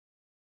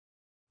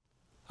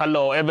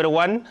Hello,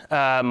 everyone.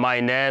 My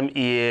name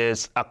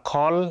is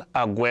Akol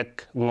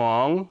Aguek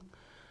Ngong.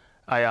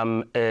 I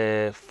am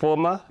a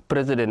former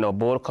president of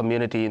Boer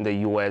community in the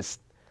U.S.,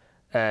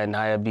 and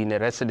I have been a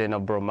resident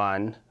of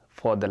Brahman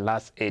for the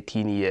last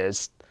 18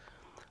 years.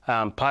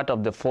 I'm part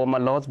of the former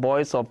Lost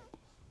Boys of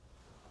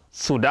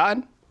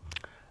Sudan.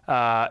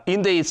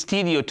 In the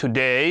studio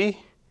today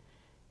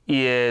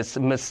is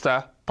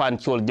Mr.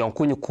 Panchol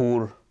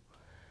Jongkuch.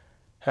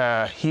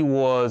 He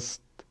was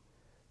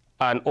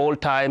an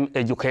old-time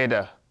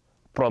educator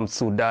from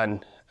Sudan,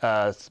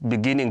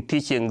 beginning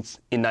teachings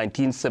in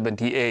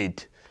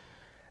 1978.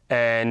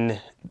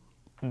 And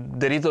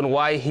the reason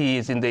why he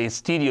is in the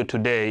studio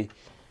today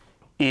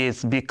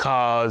is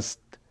because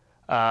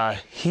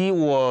he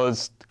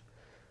was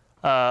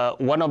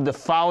one of the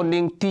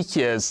founding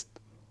teachers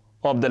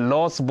of the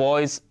Lost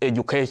Boys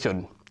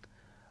education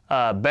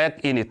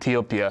back in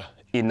Ethiopia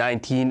in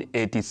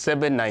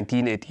 1987,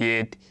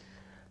 1988.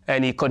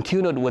 And he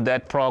continued with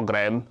that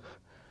program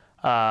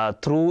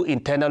through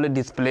internally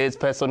displaced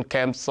person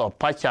camps of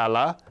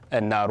Panchol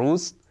and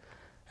Narus,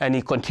 and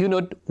he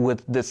continued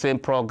with the same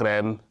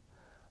program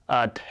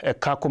at a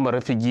Kakuma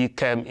refugee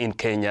camp in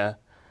Kenya.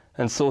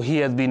 And so he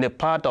has been a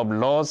part of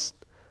Lost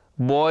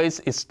Boys'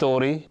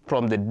 story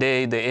from the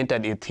day they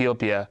entered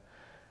Ethiopia.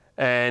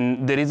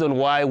 And the reason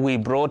why we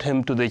brought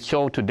him to the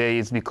show today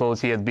is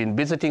because he has been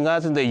visiting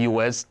us in the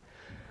U.S.,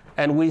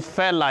 and we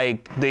felt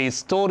like the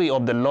story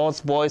of the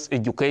Lost Boys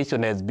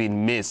education has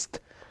been missed.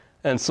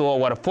 And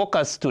so our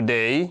focus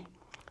today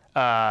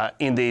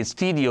in the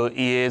studio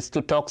is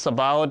to talk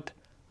about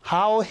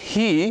how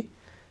he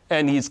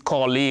and his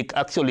colleague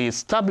actually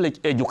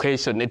established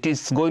education. It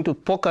is going to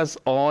focus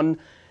on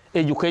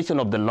education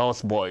of the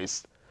Lost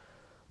Boys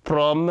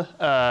from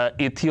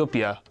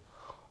Ethiopia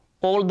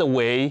all the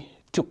way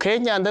to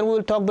Kenya. And then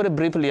we'll talk very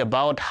briefly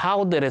about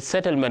how the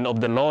resettlement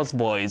of the Lost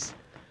Boys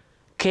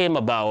came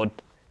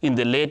about in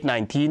the late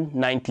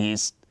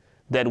 1990s.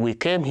 That we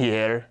came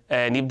here,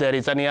 and if there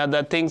is any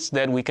other things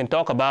that we can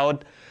talk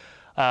about,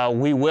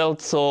 we will.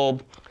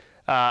 So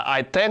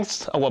I thank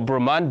our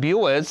Brahman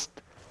viewers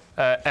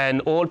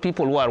and all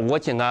people who are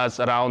watching us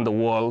around the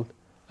world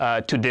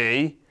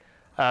today.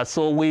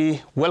 So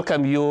we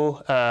welcome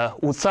you,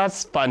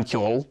 Usas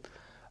Panchol,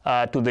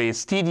 to the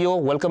studio.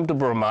 Welcome to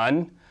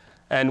Brahman.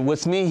 And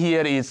with me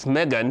here is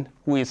Meghan,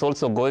 who is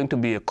also going to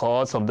be a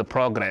cause of the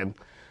program.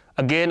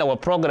 Again, our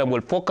program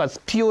will focus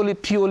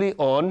purely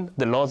on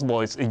the Lost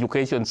Boys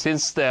education,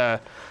 since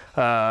Mr.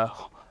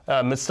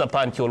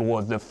 Panchol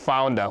was the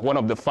founder, one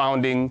of the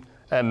founding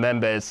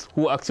members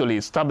who actually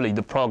established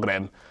the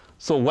program.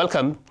 So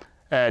welcome.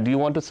 Do you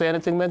want to say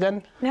anything,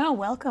 Meghan? No,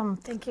 welcome.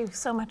 Thank you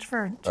so much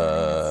for joining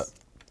us.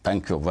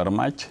 Thank you very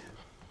much.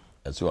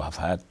 As you have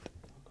heard,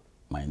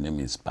 my name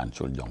is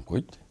Panchol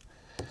Jongkuch.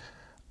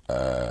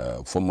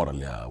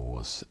 Formerly, I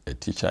was a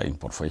teacher in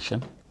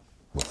profession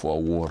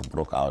before war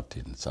broke out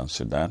in South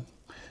Sudan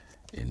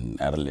in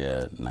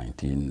earlier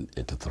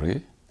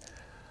 1983.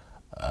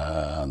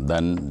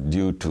 Then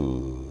due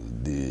to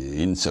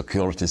the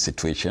insecurity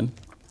situation,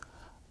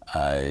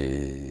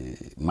 I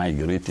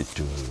migrated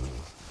to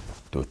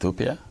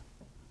Ethiopia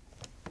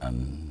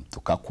and to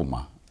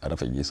Kakuma,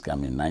 refugees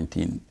camp in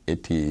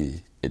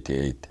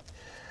 1988.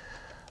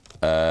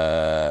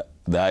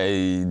 The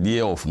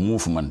idea of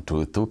movement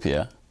to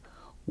Ethiopia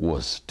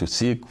was to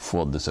seek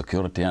for the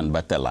security and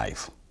better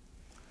life.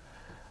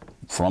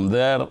 From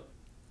there,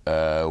 we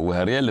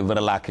were really very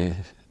lucky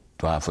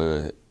to have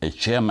a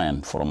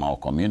chairman from our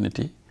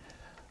community,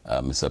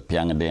 Mr.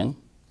 Piang Deng,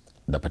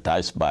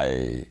 deputized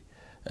by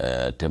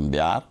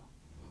Tembiar.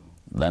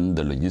 Then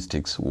the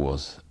logistics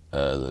was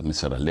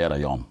Mr. Lera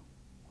Yom.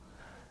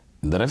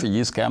 In the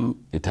refugees camp,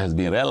 it has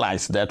been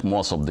realized that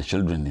most of the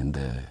children in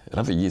the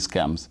refugees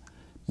camps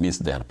miss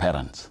their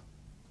parents,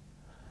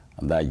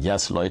 and they are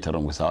just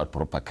loitering without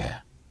proper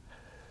care.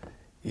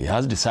 He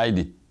has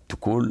decided to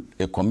call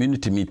a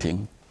community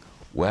meeting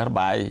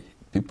whereby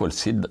people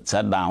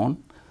sat down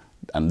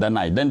and then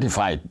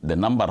identified the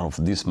number of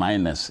these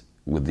minors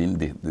within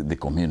the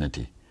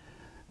community.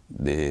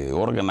 They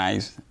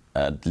organized,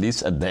 at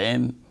least at the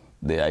end,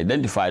 they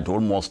identified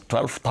almost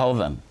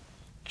 12,000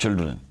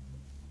 children.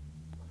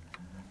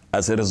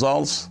 As a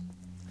result,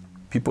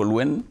 people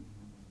went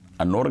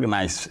and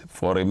organized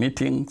for a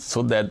meeting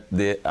so that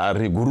they are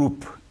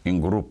regrouped in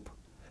group,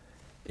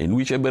 in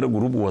which every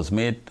group was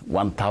made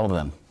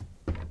 1,000.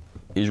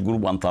 Each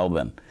group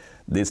 1,000.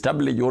 They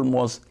established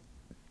almost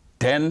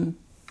 10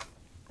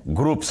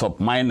 groups of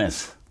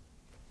minors.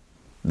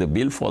 They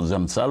built for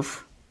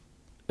themselves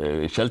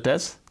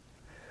shelters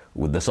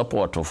with the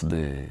support of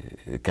the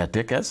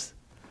caretakers.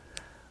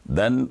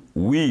 Then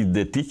we,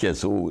 the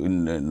teachers,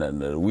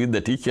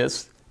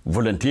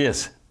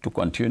 volunteers to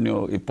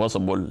continue, if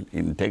possible,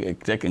 in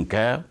taking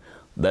care,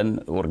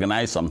 then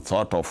organize some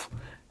sort of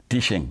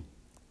teaching.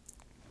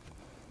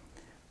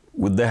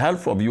 With the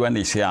help of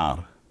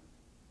UNHCR,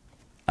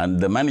 and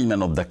the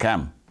management of the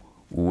camp,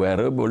 we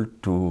were able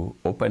to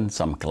open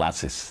some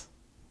classes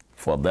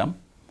for them.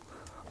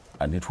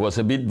 And it was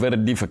a bit very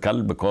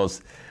difficult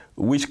because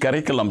which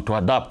curriculum to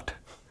adopt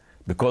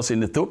because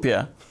in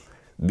Ethiopia,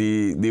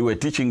 they were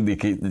teaching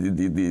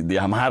the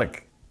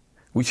Amharic,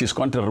 which is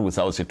contrary with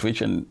our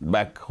situation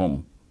back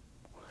home.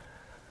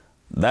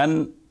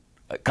 Then,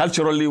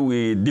 culturally,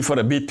 we differ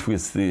a bit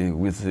with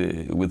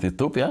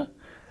Ethiopia.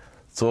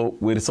 So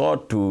we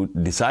resort to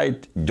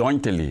decide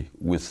jointly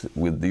with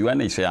the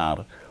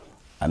UNHCR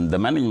and the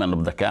management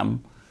of the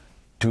camp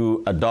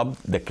to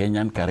adopt the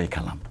Kenyan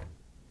curriculum.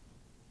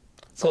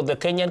 So the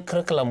Kenyan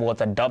curriculum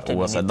was adopted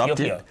in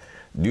Ethiopia?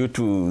 Due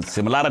to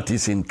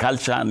similarities in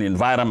culture and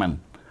environment.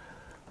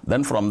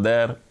 Then from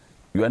there,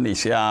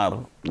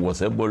 UNHCR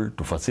was able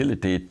to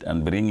facilitate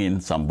and bring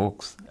in some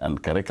books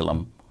and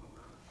curriculum.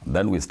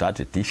 Then we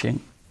started teaching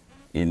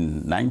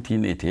in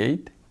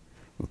 1988.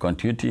 We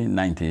continued in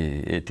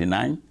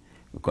 1989.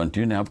 We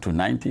continued up to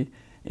 90.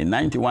 In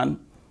 91,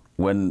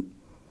 when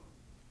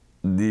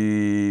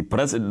the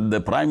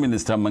Prime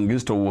Minister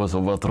Mengistu was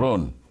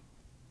overthrown,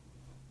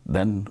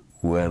 then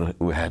we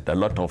had a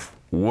lot of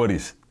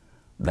worries.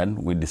 Then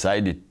we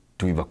decided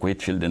to evacuate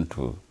children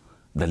to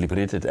the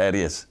liberated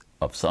areas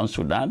of South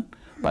Sudan,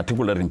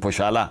 particularly in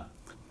Poshala.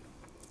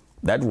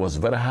 That was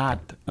very hard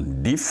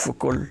and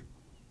difficult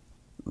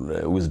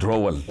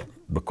withdrawal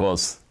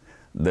because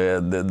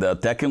the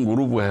attacking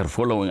group were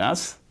following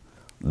us.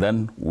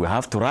 Then we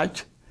have to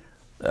rush.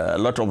 A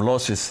lot of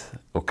losses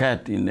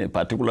occurred in a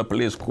particular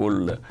place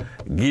called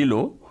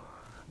Gilo.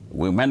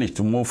 We managed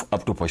to move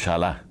up to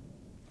Poshala.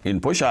 In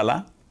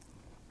Poshala,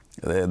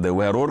 they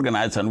were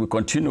organized and we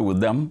continue with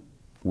them.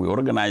 We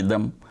organize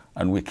them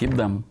and we keep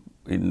them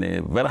in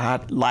a very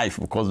hard life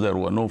because there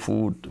were no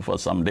food for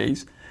some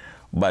days.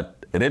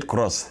 But Red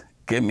Cross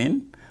came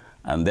in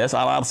and the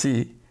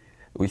SRRC,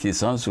 which is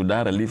South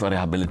Sudan Relief and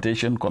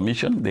Rehabilitation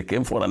Commission, they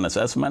came for an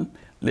assessment.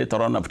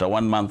 Later on, after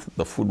 1 month,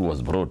 the food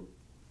was brought,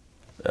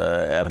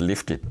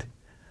 airlifted.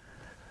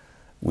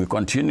 We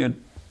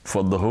continued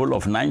for the whole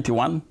of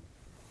 91.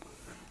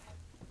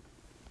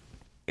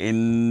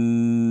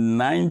 In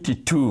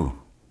 92,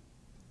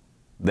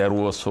 there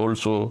was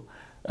also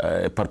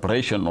a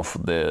preparation of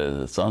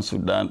the South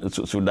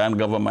Sudan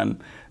government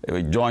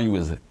joined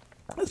with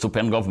the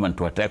Sudan government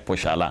to attack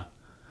Poshala.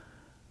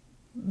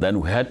 Then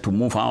we had to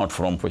move out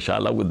from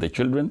Poshala with the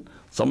children.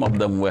 Some of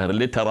them were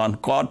later on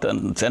caught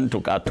and sent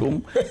to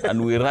Khartoum,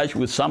 and we rushed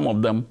with some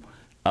of them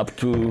up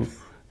to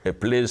a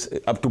place,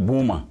 up to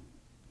Buma.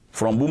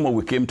 From Buma,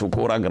 we came to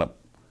Koragrab.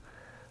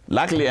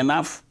 Luckily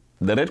enough,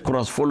 the Red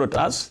Cross followed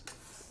us,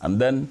 and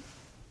then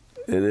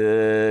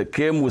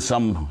came with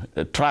some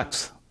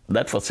trucks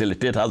that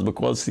facilitate us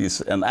because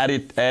it's an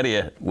arid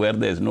area where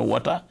there's no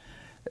water.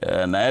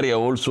 An area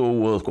also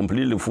was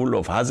completely full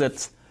of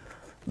hazards.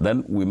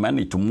 Then we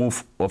managed to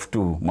move off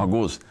to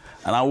Magos.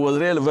 And I was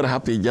really very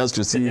happy just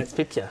to see. This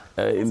picture.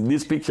 In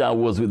this picture, I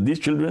was with these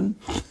children.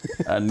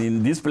 And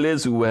in this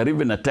place, we were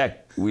even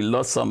attacked. We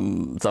lost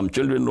some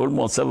children,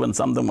 almost 7,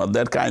 some of them of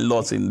that kind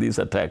lost in this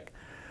attack.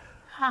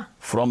 Huh.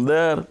 From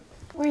there,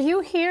 were you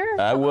here?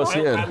 I was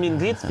here. I mean,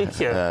 this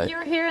picture. You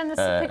were here in this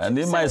picture. And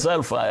in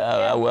myself,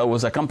 I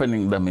was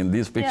accompanying them in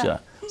this picture.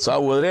 Yeah. So I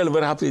was really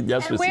very happy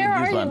just to see this one.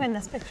 And where are you in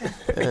this picture?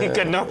 You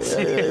cannot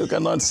see. You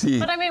cannot see.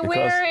 But I mean,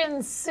 where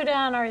in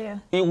Sudan are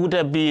you? It would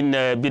have been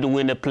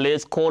between a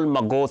place called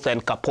Magos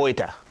and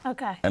Kapoita.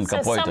 Okay. And so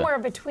Kapoita. Somewhere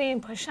between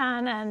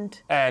Poshan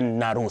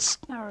and Narus.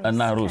 And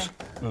Narus.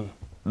 Okay.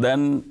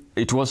 Then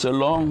it was a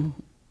long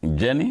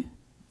journey,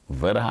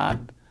 very hard.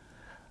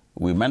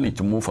 We managed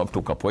to move up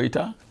to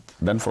Kapoita,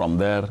 then from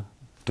there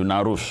to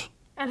Narus.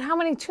 And how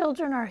many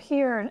children are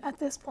here at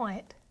this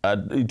point?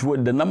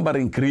 The number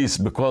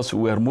increased because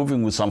we were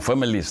moving with some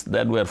families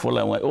that were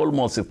following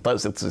almost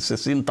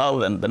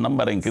 16,000. The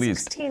number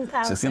increased.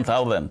 16,000.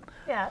 16,000.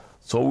 Yeah.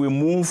 So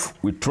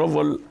we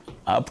travel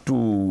up to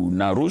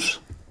Narus.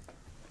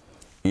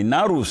 In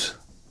Narus,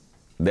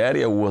 the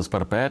area was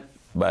prepared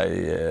by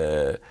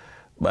the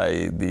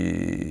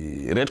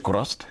Red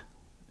Cross.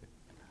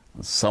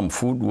 Some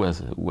food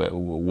was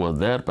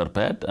there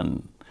prepared,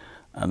 and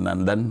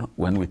then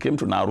when we came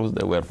to Narus,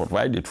 they were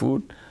provided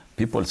food.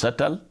 People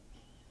settled.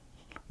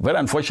 Very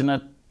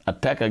unfortunate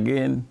attack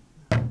again,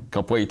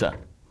 Kapoita.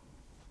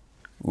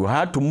 We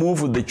had to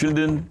move with the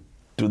children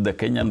to the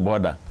Kenyan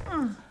border.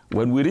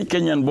 When we reached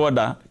Kenyan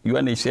border,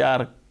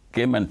 UNHCR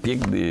came and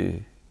picked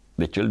the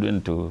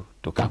children to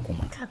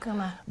Kakuma.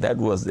 Kakuma. That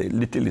was the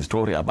little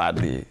story about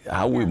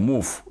how we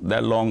moved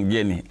that long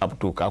journey up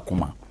to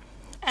Kakuma.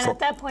 And at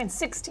that point,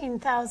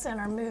 16,000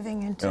 are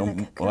moving into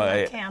the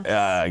Kakuma camp.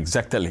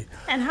 Exactly.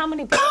 And how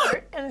many people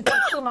are in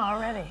Kakuma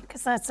already?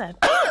 Because that's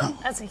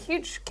a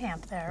huge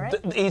camp there,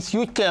 right? It's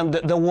huge camp.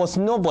 There was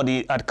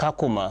nobody at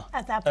Kakuma.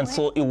 At that point? And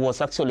so it was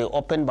actually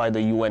opened by the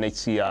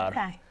UNHCR.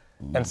 Okay.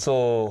 And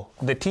so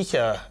the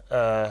teacher,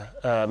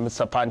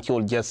 Mr.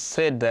 Panchol, just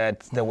said that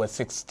there were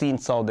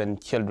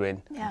 16,000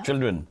 children. Yeah.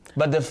 Children.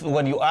 But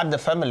when you add the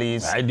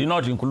families... I did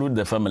not include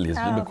the families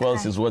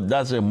because it was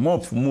just a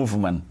mob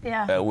movement.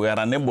 Yeah. We are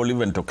unable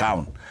even to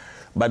count.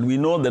 But we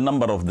know the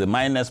number of the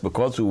minors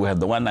because we were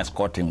the one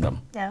escorting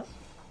them. Yeah.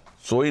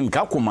 So in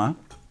Kakuma,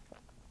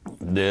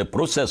 the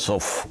process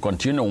of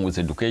continuing with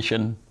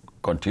education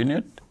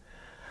continued.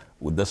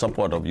 with the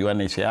support of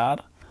UNHCR.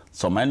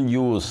 Some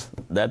NGOs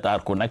that are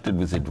connected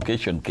with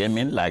education came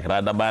in, like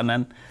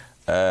Radabanan,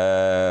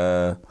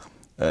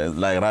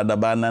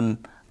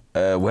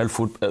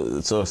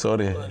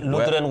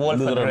 Lutheran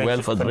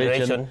World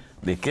Federation.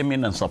 They came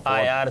in and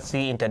supported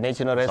IRC,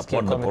 International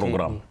Rescue the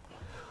program.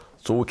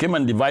 So we came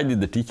and divided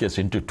the teachers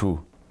into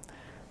two.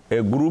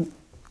 A group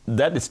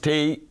that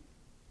stay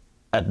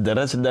at the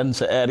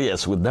residence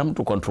areas with them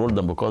to control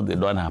them because they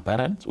don't have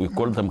parents. We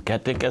call them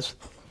caretakers.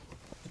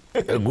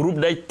 A group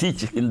that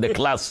teach in the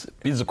class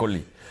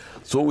physically.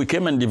 So we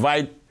came and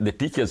divide the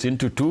teachers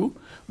into two.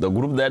 The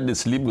group that they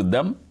sleep with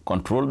them,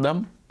 control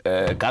them,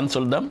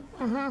 counsel them.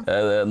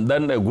 And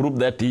then a group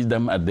that teach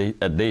them at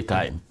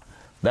daytime.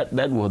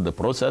 That was the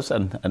process,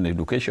 and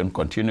education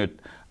continued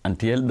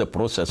until the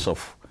process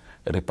of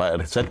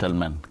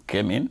resettlement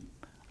came in,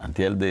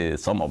 until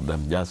some of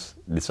them just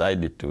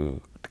decided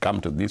to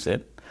come to this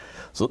end.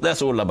 So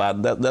that's all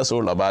about that. That's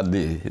all about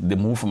the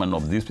movement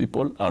of these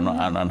people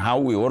and how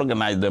we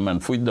organize them and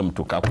push them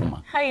to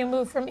Kakuma. How you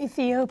move from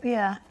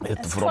Ethiopia,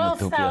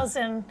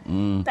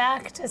 12,000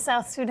 back to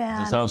South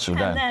Sudan,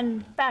 and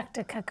then back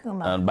to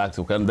Kakuma. And back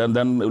to Kakuma,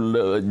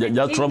 then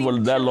just travel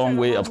that long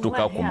way up to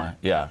Kakuma.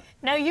 Yeah.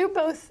 Now you're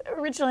both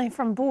originally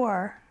from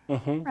Bor,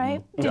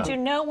 right? Did you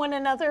know one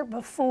another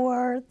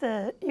before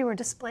you were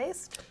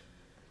displaced?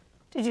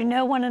 Did you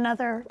know one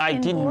another? I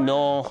didn't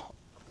know.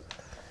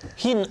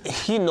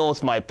 He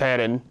knows my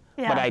parent,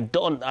 but I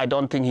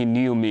don't think he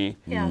knew me.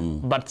 Yeah.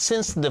 But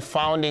since the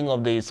founding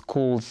of the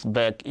schools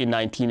back in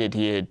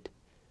 1988,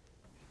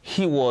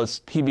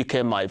 he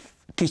became my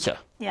teacher.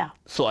 Yeah.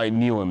 So I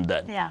knew him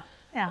then. Yeah.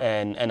 Yeah.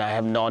 And I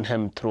have known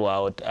him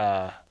throughout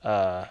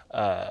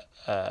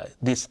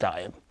this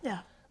time.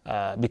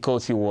 Yeah.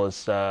 Because he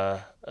was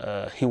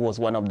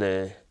one of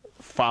the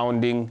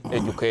founding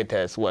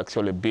educators who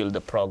actually built the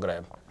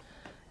program.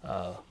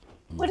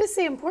 What is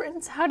the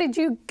importance? How did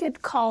you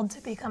get called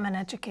to become an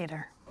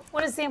educator?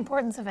 What is the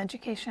importance of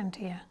education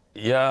to you?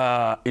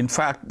 Yeah, in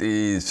fact,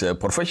 it's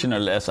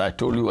professional. As I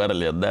told you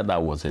earlier, that I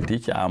was a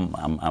teacher.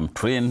 I'm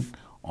trained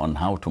on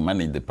how to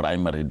manage the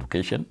primary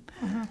education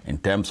in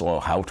terms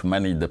of how to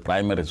manage the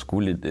primary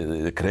school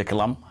the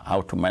curriculum,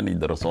 how to manage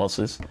the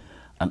resources,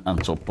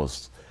 and so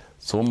forth.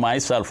 So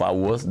myself, I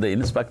was the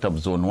inspector of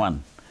Zone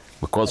 1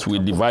 because we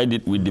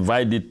divided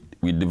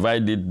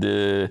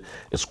the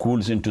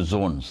schools into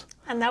zones.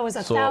 And that was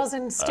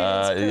 1,000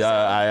 students per zone?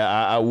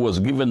 I was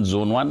given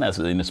Zone 1 as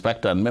an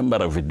inspector and member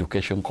of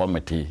Education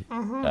Committee.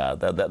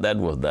 That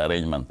was the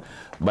arrangement.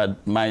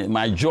 But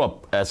my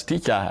job as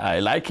teacher, I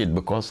like it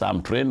because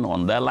I'm trained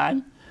on that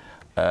line.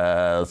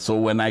 So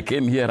when I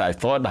came here, I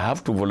thought I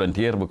have to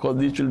volunteer because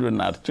these children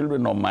are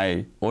children of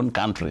my own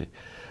country.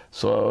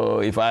 So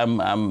if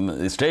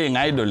I'm staying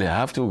idle, I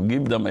have to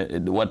give them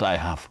what I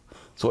have.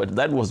 So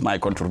that was my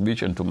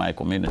contribution to my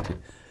community.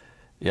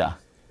 Yeah.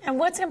 And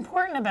what's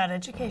important about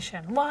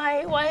education?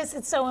 Why is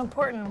it so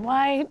important?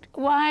 Why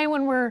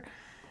when we're,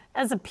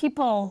 as a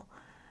people,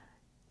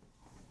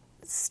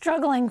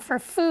 struggling for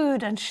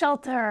food and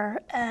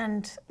shelter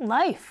and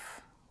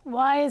life,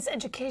 why is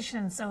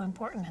education so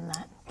important in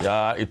that?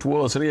 Yeah, it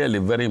was really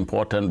very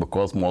important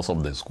because most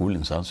of the schools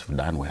in South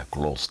Sudan were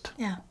closed.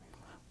 Yeah.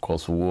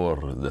 Because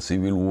the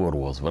civil war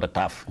was very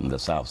tough in the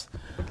south.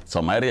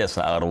 Some areas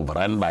are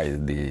overrun by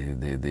the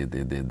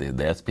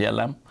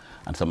SPLM,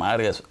 and some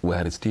areas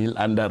were still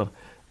under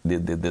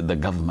the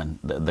government.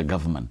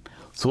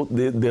 So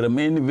they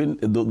remain, even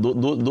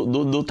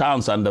those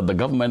towns under the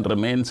government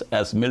remains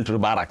as military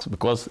barracks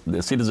because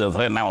the citizens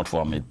ran out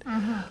from it.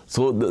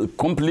 So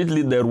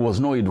completely there was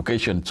no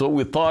education. So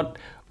we thought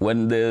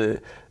when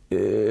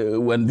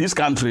this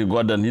country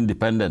got an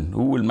independent,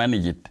 who will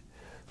manage it?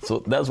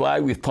 So that's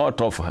why we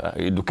thought of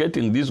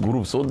educating this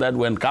group so that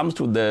when it comes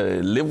to the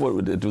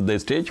level, to the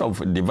stage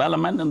of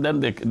development, and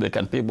then they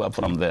can pick up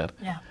from there.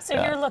 Yeah. So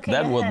you're looking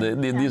that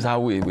ahead. This is how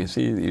we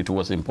see it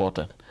was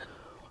important.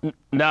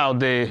 Now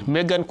the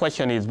Meghan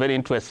question is very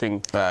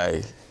interesting.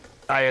 I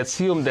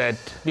assume that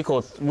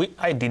because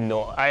I didn't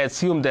know. I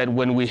assume that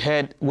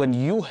when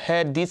you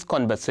had this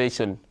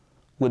conversation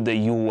with the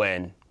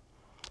UN,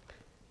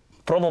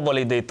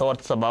 probably they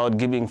thought about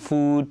giving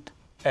food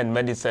and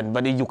medicine,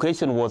 but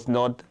education was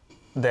not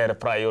their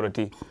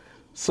priority.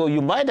 So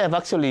you might have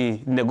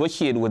actually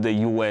negotiated with the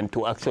UN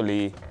to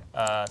actually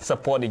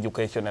support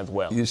education as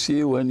well. You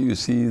see, when you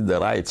see the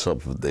rights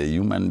of the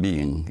human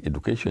being,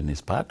 education is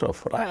part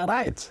of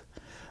rights.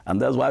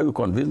 And that's why we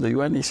convince the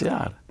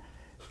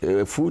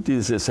UNHCR. Food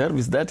is a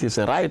service that is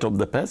a right of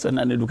the person,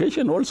 and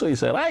education also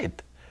is a right.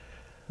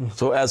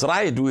 So as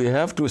right, we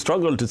have to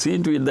struggle to see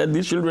into it that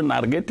these children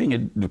are getting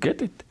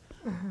educated.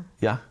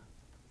 Yeah.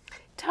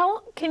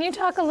 Can you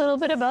talk a little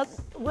bit about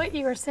what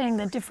you were saying,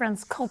 the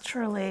difference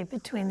culturally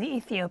between the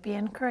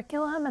Ethiopian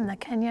curriculum and the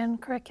Kenyan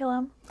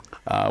curriculum?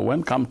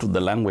 When it comes to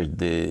the language,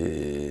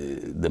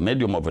 the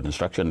medium of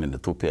instruction in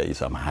Ethiopia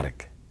is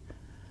Amharic.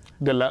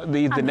 The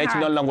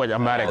national language,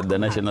 Amharic. The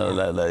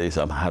national is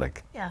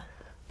Amharic. Yeah.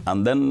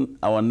 And then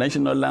our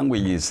national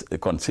language is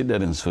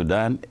considered in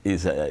Sudan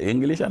is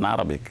English and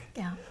Arabic.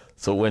 Yeah.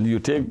 So when you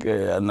take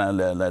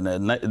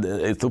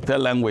the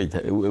Ethiopian language,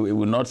 it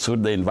will not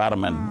suit the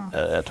environment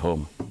at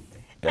home.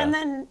 Yeah. And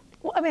then,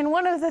 I mean,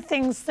 one of the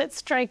things that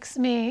strikes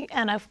me,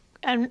 and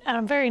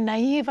I'm very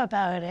naive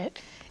about it,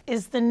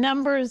 is the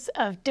numbers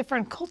of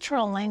different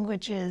cultural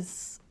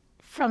languages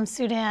from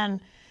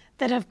Sudan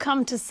that have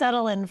come to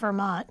settle in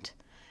Vermont.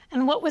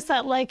 And what was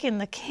that like in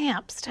the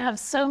camps to have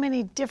so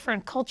many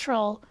different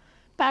cultural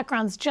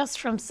backgrounds just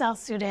from South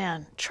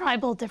Sudan,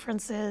 tribal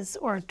differences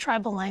or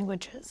tribal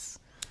languages?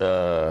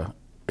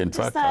 In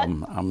fact,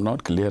 I'm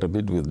not clear a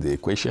bit with the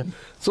question.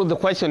 So the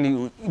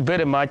question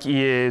very much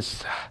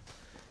is,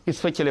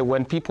 especially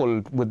when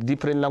people with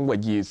different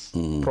languages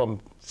from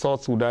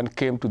South Sudan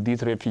came to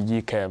this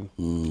refugee camp,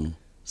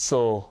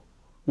 so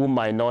who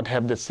might not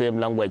have the same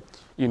language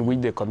in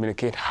which they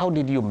communicate, how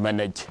did you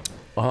manage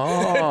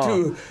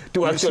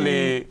to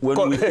actually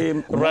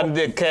run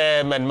the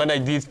camp and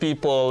manage these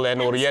people and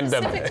orient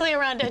them? Specifically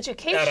around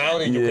education.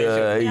 Around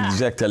education. Yeah,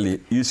 exactly.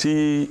 You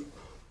see,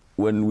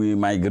 when we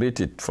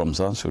migrated from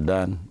South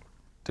Sudan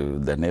to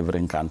the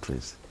neighboring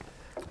countries,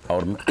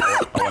 our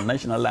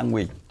national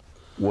language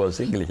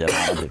was English and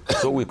Arabic.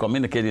 So we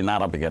communicated in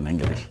Arabic and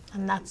English.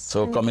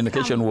 So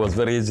communication was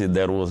very easy.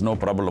 There was no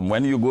problem.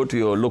 When you go to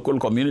your local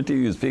community,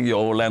 you speak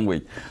your own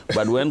language.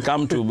 But when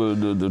come to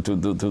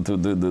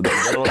the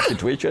general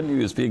situation,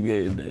 you speak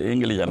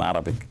English and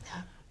Arabic.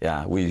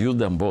 Yeah, we use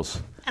them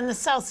both. And the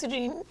South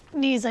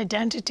Sudanese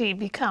identity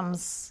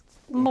becomes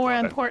more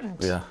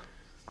important. Yeah.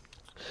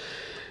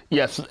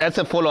 Yes, as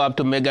a follow-up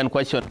to Meghan's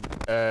question,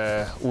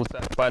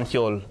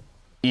 Panchol,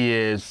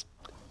 is,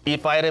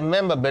 if I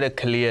remember very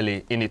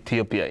clearly, in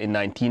Ethiopia in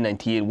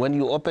 1998, when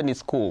you opened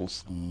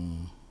schools,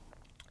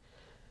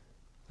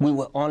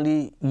 you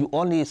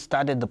only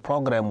started the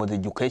program with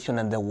education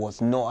and there was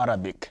no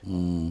Arabic.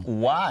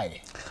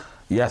 Why?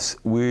 Yes,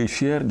 we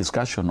shared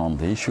discussion on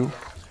the issue.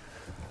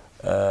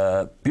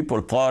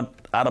 People thought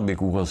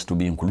Arabic was to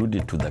be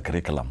included to the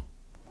curriculum.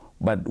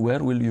 But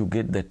where will you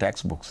get the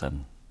textbooks?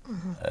 And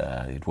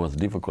it was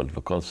difficult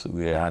because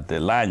we had a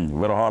line,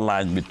 very hard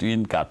line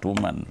between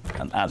Khartoum and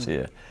us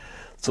here.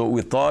 So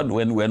we thought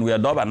when we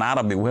adopt an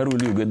Arabic, where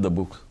will you get the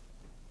books?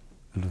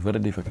 It was very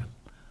difficult.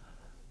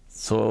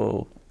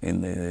 So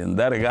in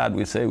that regard,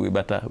 we say we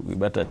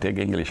better take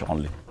English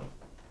only.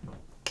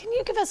 Can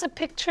you give us a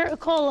picture,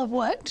 Akol, of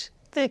what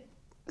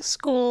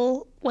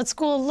school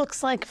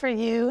looks like for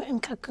you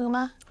in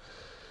Kakuma?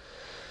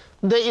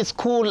 The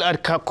school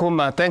at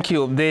Kakuma, thank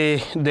you.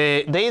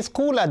 The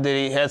school at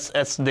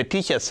as the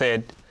teacher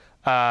said,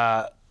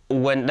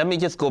 let me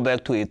just go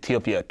back to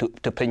Ethiopia, to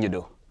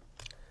Penyudu.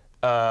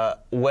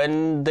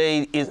 When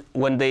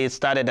they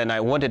started, and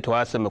I wanted to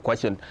ask them a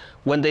question,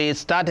 when they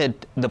started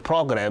the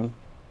program,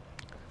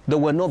 there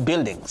were no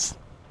buildings.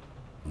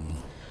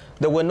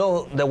 There were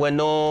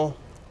no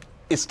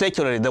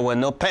stationery, there were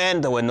no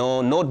pen, there were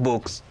no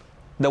notebooks,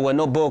 there were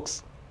no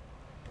books,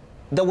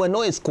 there were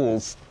no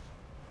schools.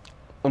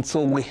 And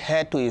so we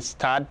had to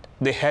start,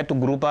 they had to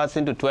group us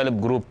into 12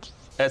 groups,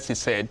 as he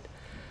said.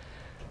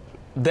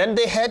 Then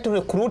they had to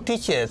recruit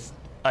teachers.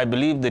 I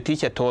believe the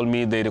teacher told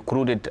me they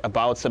recruited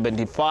about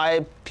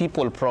 75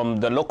 people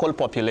from the local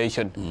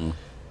population.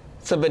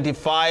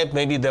 75,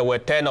 maybe there were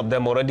 10 of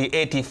them already,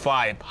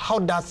 85.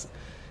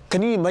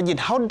 Can you imagine,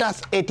 how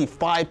does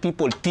 85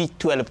 people teach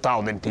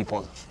 12,000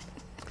 people?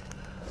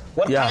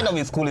 What kind of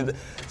a school is it?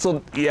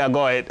 So, yeah,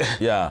 go ahead.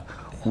 Yeah,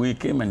 we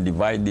came and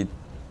divided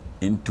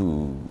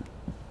into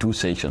 2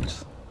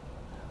 sessions.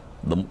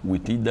 We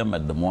teach them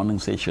at the morning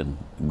session,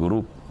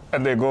 group.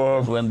 And they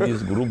go. When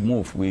this group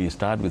move, we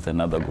start with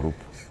another group.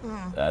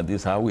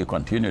 This is how we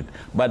continued.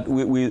 But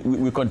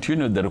we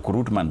continued the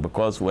recruitment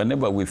because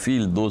whenever we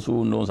feel those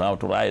who knows how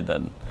to write,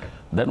 and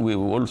then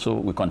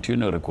we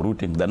continue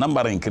recruiting. The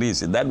number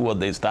increased. That's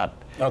what they start.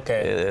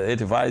 Okay.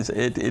 85,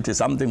 80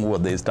 something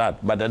what they start.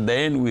 But at the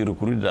end, we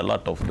recruited a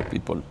lot of the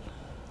people.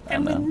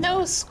 And with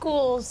no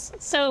schools,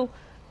 so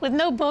with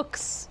no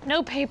books,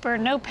 no paper,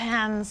 no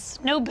pens,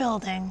 no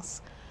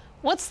buildings,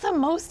 what's the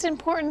most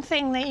important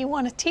thing that you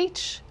want to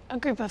teach a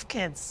group of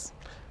kids?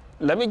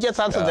 Let me just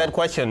answer that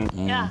question.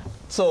 Yeah.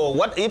 So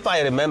what if I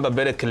remember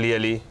very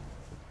clearly,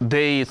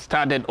 they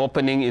started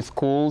opening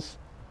schools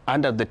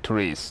under the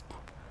trees.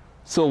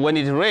 So when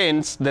it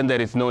rains, then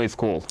there is no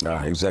school.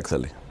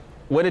 Exactly.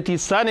 When it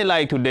is sunny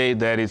like today,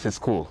 there is a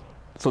school.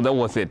 So that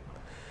was it.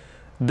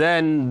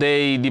 Then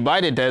they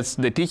divided, as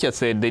the teacher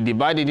said, they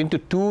divided into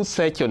 2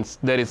 sections.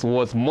 There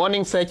was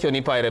morning section,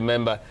 if I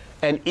remember,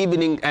 and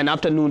evening and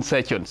afternoon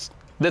sections.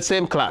 The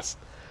same class,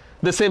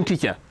 the same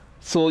teacher.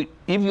 So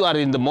if you are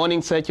in the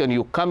morning section,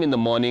 you come in the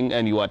morning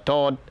and you are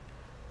taught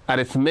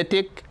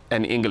arithmetic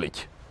and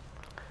English.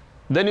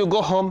 Then you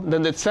go home,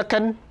 then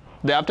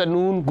the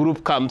afternoon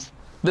group comes,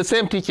 the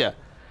same teacher.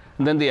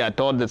 And then they are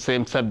taught the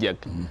same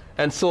subject.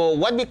 And so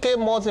what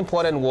became most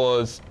important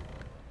was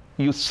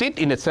you sit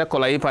in a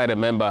circle. If I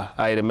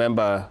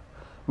remember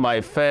my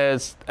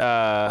first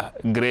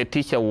grade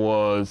teacher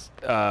was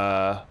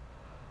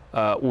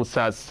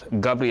Usas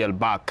Gabriel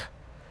Bach.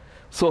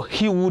 So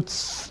he would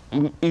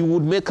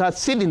make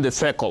us sit in the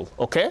circle,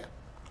 okay?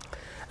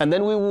 And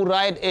then we would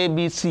write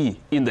ABC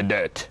in the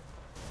dirt.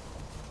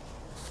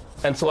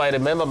 And so I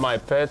remember my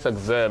first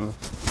exam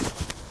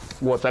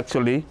was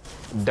actually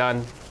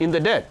done in the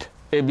dirt,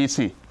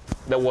 ABC.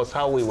 That was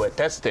how we were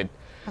tested.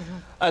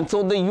 And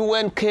so the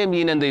UN came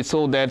in and they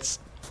saw that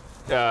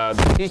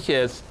the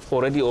teachers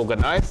already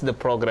organized the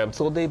program.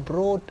 So they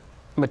brought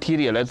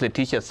material, as the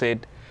teacher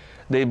said.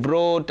 They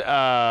brought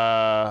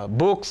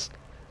books.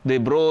 They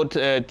brought,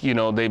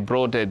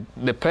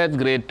 the first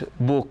grade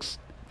books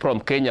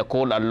from Kenya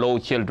called Allow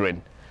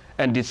Children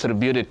and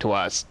distributed to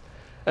us.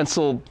 And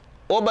so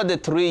over the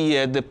 3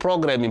 years, the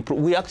program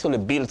improved. We actually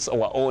built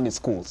our own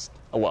schools,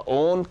 our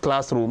own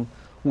classroom.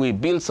 We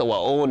built our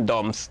own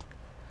dorms.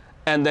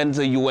 And then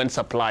the UN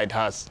supplied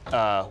us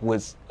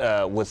with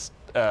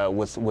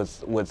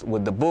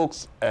the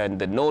books and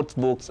the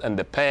notebooks and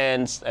the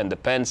pens and the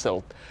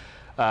pencil.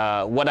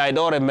 What I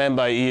don't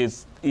remember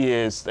is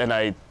and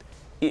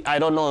I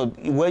don't know,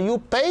 were you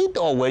paid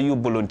or were you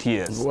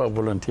volunteers? We were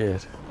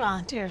volunteers.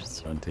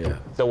 Volunteers. Volunteer.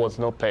 There was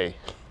no pay.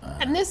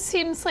 And this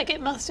seems like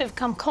it must have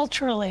come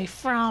culturally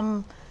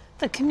from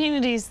the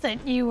communities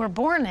that you were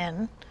born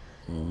in,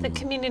 the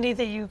community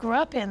that you grew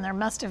up in. There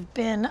must have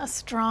been a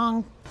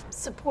strong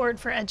support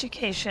for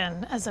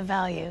education as a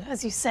value,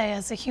 as you say,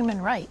 as a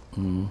human right.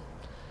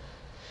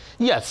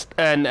 Yes,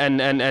 and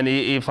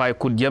if I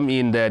could jump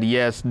in there,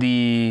 yes,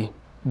 they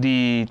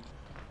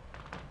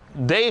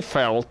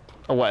felt,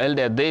 our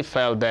elders, they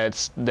felt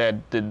that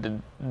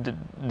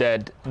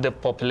the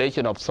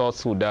population of South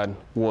Sudan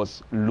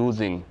was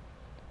losing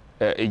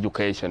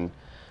education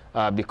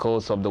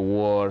because of the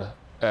war.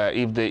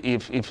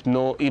 If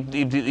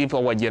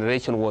our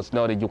generation was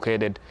not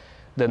educated,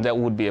 then that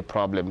would be a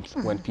problem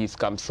when peace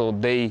comes. So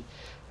they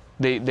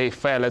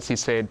felt, as he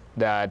said,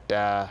 that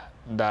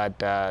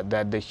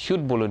they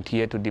should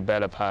volunteer to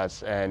develop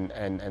us, and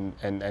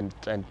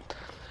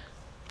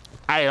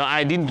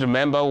I didn't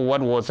remember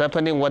what was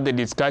happening, what the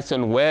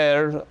discussion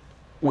were.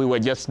 We were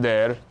just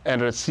there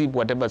and received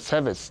whatever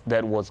service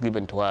that was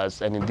given to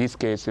us, and in this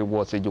case, it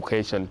was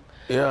education.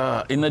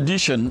 Yeah. In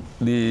addition,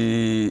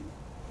 we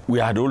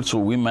had also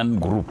women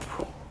group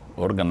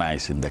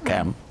organized in the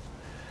camp,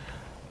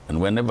 and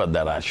whenever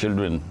there are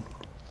children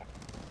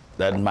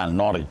that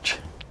malnourished,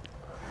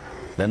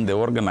 then they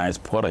organize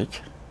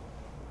porridge,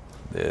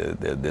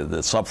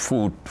 the soft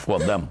food for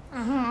them.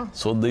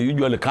 So they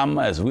usually come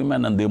as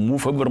women and they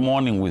move every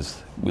morning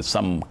with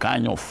some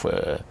kind of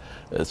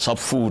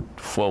soft food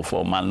for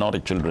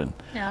malnourished children.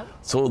 Yeah.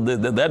 So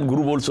that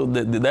group also,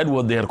 that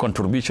was their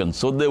contribution.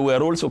 So they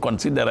were also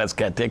considered as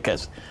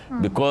caretakers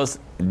because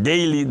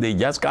daily they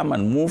just come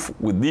and move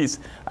with this,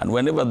 and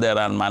whenever there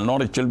are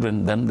malnourished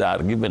children, then they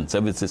are given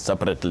services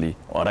separately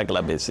on a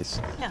regular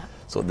basis. Yeah.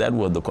 So that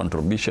was the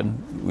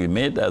contribution we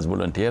made as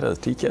volunteers, as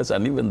teachers,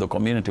 and even the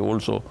community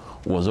also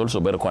was also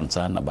very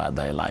concerned about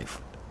their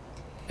life.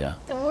 Yeah.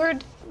 The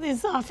word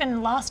is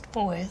often lost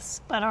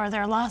boys, but are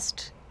there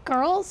lost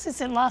girls?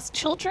 Is it lost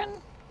children?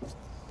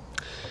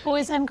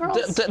 Boys and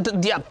girls?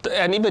 Yeah,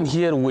 and even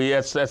here,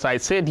 as I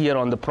said here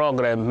on the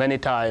program many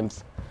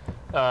times,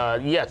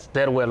 yes,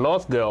 there were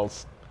lost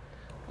girls.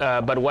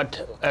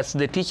 But as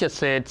the teacher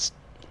said,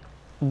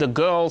 the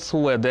girls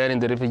who were there in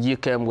the refugee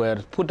camp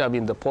were put up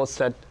in the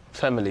foster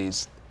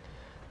families,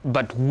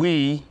 but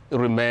we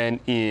remain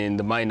in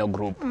the minor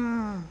group.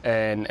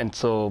 And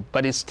so,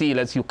 but it's still,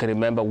 as you can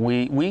remember,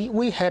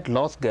 we had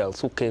lost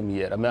girls who came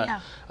here. I mean,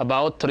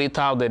 about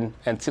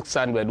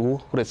 3,600 who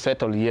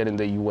resettled here in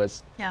the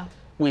U.S. Yeah.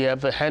 We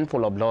have a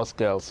handful of lost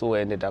girls who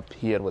ended up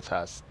here with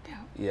us.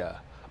 Yeah.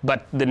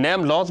 But the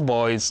name Lost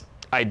Boys,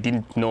 I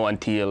didn't know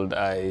until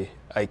I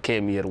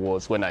came here,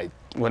 was when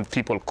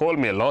people called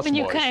me a Lost Boy.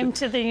 When you came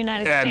to the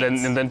United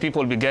States. And then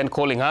people began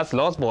calling us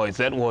Lost Boys.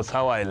 That was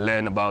how I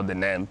learned about the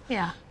name.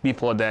 Yeah.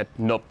 Before that,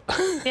 nope.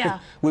 Yeah.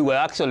 We were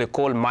actually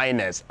called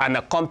minors,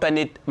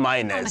 unaccompanied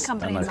minors.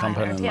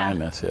 Unaccompanied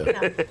minors,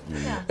 yeah.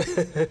 Yeah.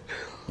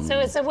 So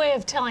it's a way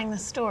of telling the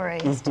story,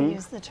 is to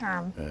use the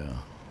term. Yeah.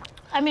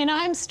 I mean,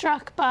 I'm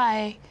struck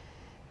by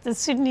the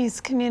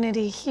Sudanese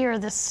community here,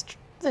 the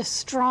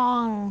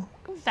strong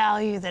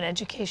value that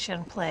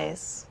education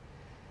plays.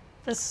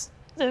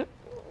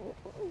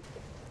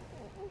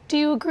 Do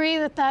you agree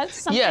that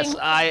that's something? Yes,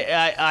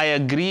 I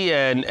agree,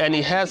 and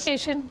it has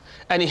education?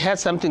 And it has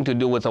something to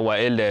do with our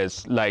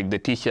elders, like the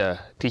teacher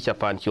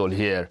Panchol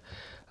here,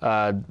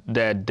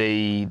 that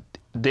they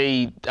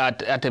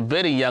at a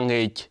very young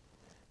age,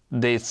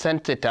 they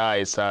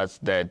sensitize us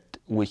that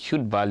we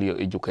should value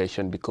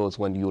education, because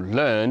when you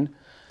learn,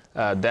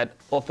 that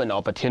often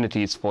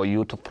opportunities for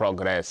you to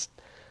progress.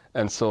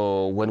 And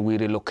so when we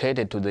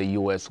relocated to the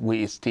U.S.,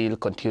 we still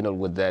continue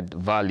with that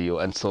value.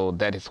 And so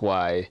that is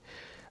why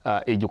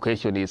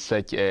education is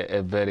such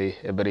a very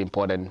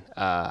important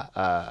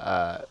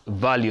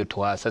value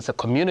to us as a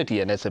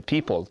community and as a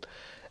people.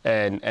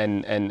 And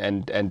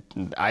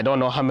I don't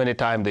know how many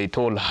times they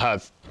told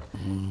us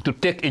to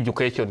take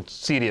education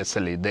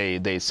seriously.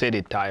 They said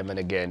it time and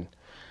again.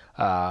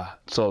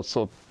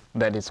 So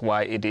that is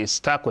why it is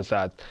stuck with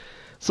us.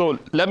 So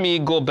let me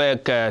go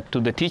back to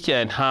the teacher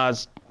and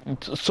ask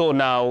so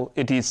now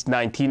it is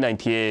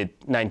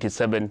 1998,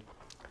 97,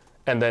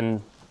 and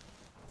then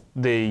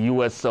the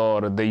US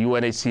or the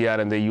UNHCR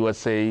and the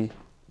USA,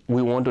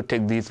 we want to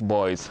take these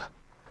boys.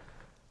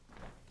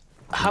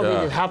 How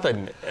did it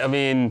happen? I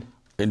mean...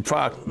 In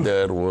fact,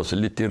 there was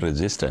little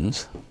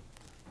resistance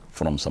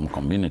from some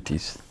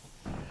communities.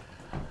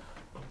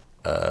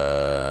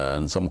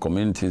 And some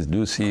communities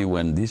do see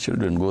when these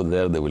children go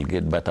there, they will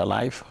get better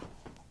life.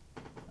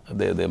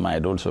 They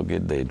might also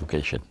get the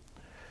education.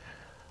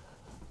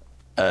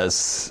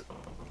 As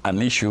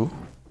an issue,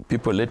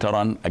 people later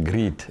on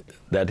agreed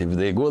that if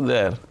they go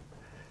there,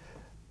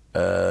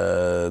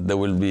 they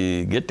will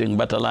be getting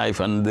better life,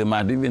 and they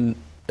might even,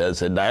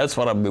 as a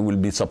diaspora, they will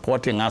be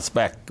supporting us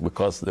back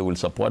because they will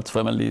support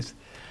families.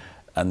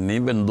 And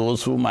even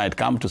those who might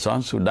come to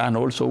South Sudan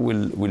also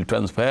will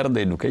transfer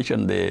the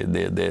education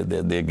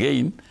they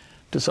gain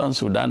to South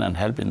Sudan and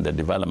help in the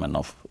development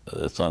of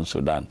South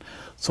Sudan.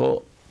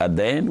 So at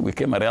the end, we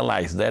came to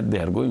realize that they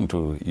are going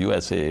to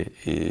USA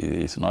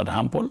is not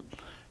harmful,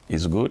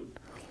 is good.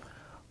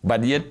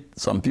 But yet,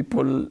 some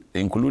people,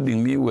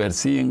 including me, were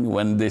seeing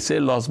when they say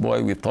lost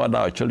boy, we thought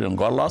our children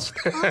got lost.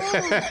 But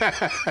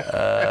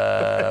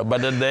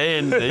at the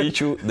end,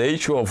 the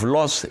issue of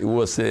loss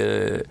was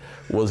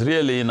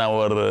really in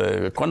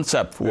our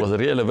concept, was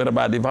really very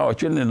bad. If our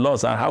children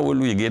lost, how will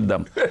we get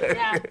them?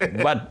 Yeah.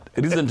 But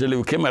recently,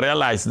 we came to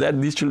realize that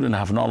these children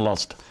have not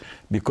lost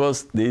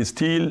because they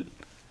still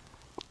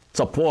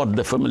support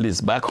the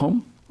families back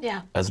home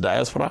as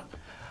diaspora,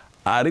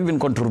 are even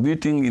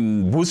contributing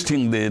in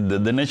boosting the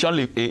national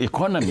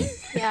economy,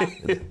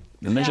 the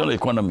national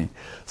economy.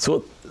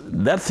 So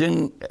that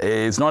thing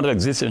is not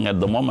existing at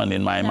the moment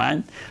in my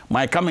mind.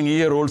 My coming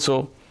here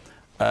also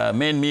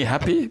made me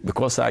happy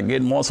because I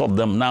get most of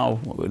them now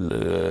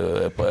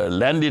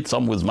landed,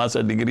 some with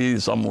master's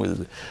degrees, some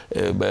with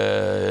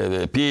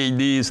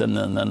PhDs,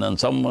 and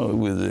some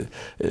with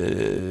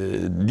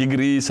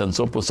degrees, and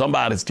so forth. Some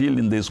are still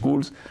in the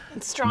schools.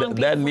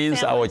 That means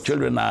families. Our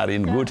children are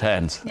in good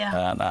hands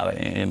and are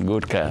in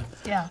good care.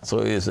 Yeah.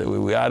 So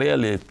we are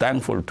really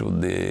thankful to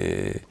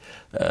the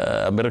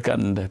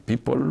American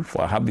people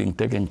for having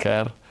taken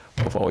care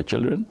of our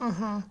children,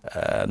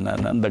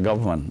 and the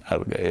government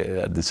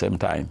at the same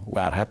time. We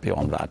are happy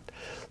on that.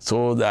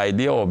 So the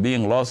idea of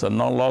being lost and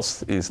not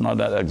lost is not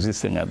that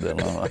existing at the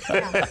moment.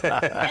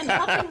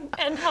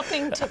 and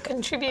helping to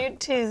contribute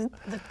to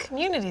the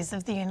communities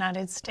of the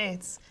United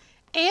States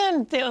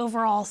and the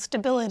overall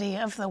stability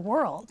of the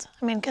world.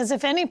 I mean, because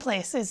if any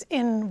place is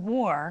in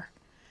war,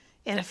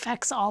 it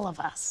affects all of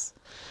us.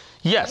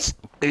 Yes,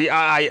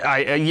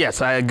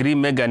 yes, I agree,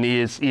 Meghan,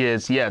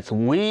 yes.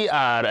 We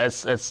are,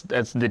 as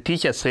the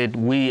teacher said,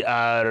 we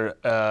are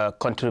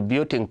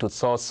contributing to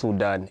South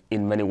Sudan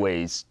in many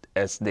ways.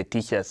 As the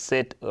teacher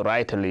said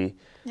rightly,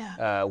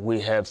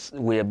 we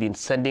have been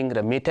sending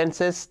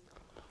remittances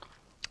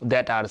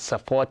that are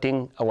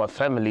supporting our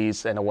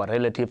families and our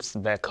relatives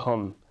back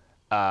home.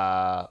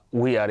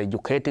 We are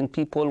educating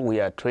people, we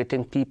are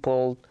treating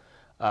people,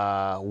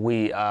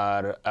 we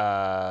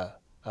are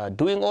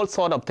doing all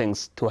sorts of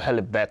things to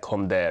help back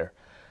home there,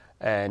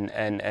 and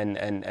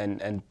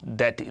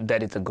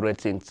that is a great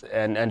thing.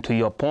 And to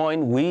your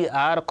point, we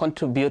are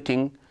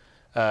contributing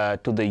to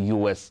the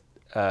U.S.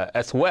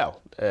 As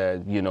well.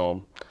 You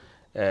know,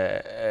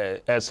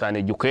 as an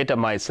educator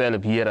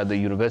myself here at the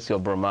University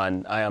of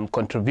Vermont, I am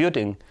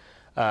contributing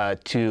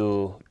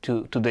to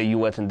the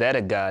U.S. in that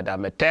regard.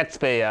 I'm a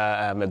taxpayer.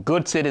 I'm a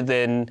good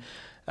citizen.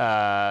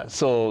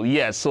 So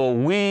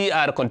we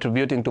are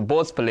contributing to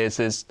both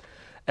places.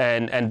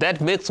 And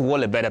that makes the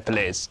world a better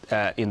place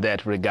in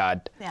that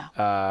regard.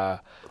 Yeah.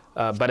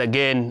 But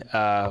again,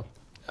 I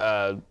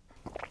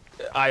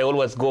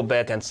always go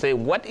back and say,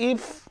 what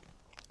if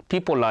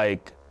people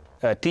like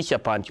Teacher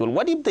Panchol,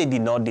 what if they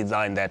did not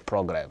design that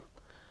program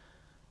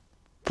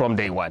from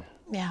day one?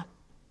 Yeah.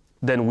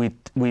 Then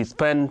we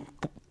spent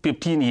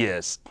 15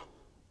 years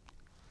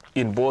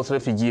in both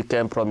refugee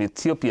camps from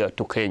Ethiopia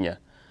to Kenya.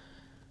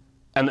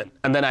 And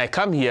then I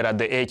come here at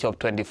the age of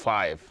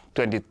 25.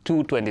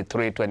 22,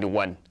 23,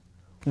 21,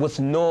 with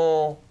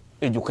no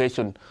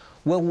education,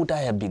 where would I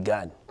have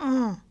begun?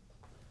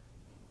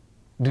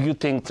 Do you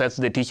think, as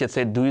the teacher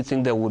said, do you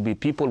think there would be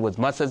people with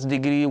master's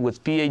degree,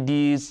 with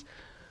PhDs,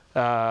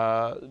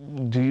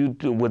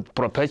 with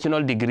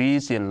professional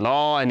degrees in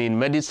law and in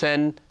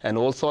medicine and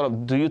all sort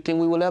of, do you think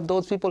we will have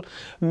those people?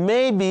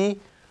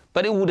 Maybe,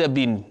 but it would have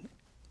been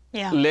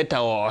later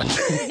on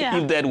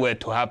if that were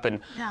to happen.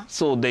 Yeah.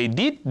 So they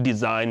did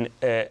design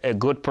a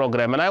good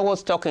program. And I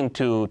was talking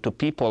to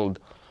people.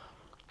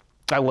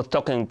 I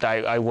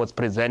was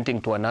presenting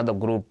to another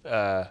group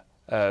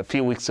a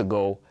few weeks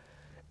ago,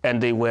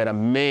 and they were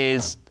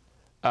amazed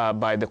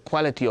by the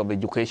quality of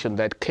education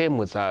that came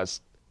with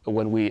us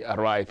when we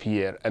arrived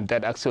here, and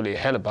that actually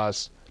helped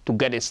us to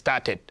get it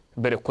started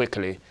very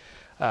quickly.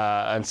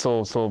 And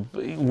so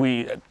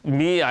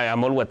I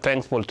am always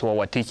thankful to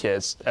our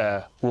teachers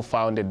who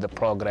founded the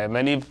program.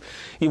 And if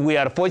we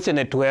are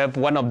fortunate to have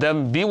one of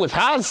them be with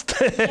us,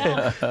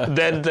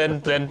 then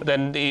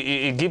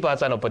it gives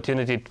us an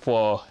opportunity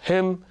for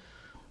him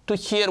to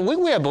share.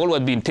 We have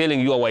always been telling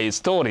you our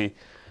story,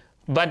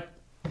 but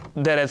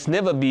there has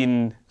never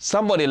been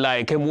somebody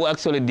like him who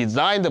actually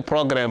designed the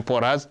program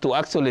for us to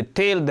actually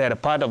tell their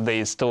part of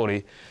the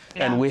story.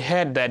 Yeah. And we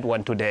had that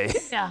one today.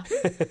 Yeah.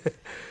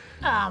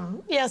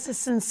 Yes, a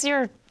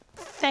sincere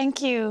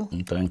thank you.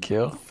 Thank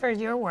you for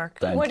your work.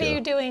 What are you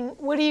doing?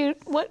 What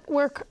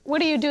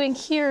are you doing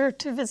here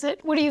to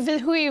visit? Who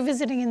are you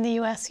visiting in the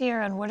U.S.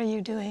 here, and what are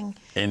you doing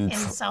in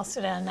South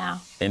Sudan now?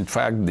 In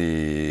fact,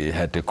 they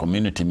had a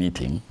community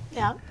meeting.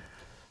 Yeah.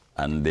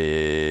 And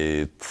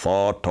they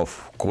thought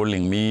of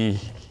calling me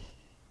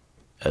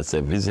as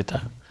a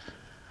visitor.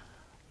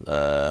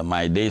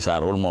 My days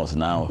are almost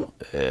now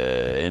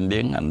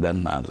ending, and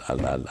then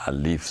I'll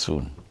leave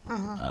soon.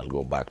 I'll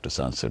go back to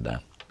South Sudan.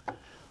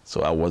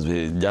 So I was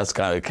just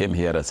came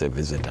here as a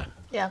visitor.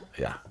 Yeah.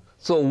 Yeah.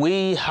 So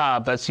we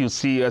have, as you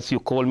see, as you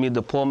call me,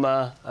 the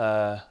former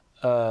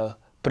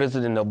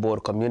president of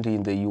Boer community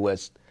in the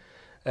U.S.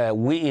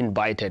 We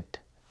invited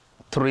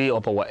 3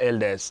 of our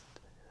elders.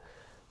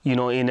 You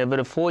know, in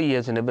every 4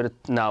 years, in every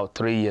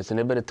 3 years, in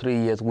every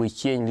 3 years, we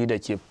change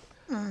leadership.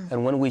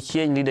 And when we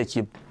change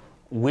leadership,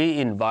 we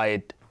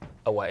invite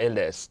our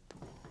elders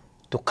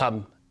to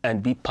come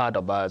and be part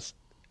of us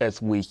as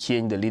we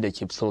change the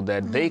leadership, so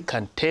that they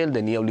can tell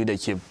the new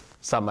leadership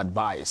some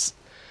advice.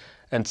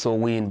 And so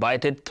we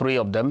invited 3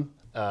 of them,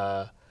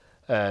 our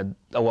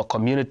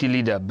community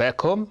leader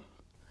back home,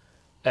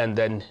 and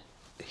then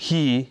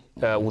he,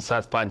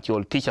 Ustaz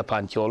Panchol, teacher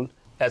Panchol,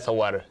 as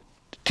our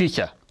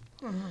teacher.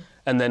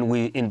 And then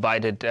we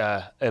invited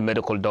a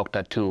medical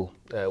doctor too,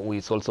 who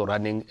is also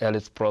running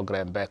Alice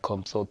program back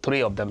home. So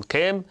 3 of them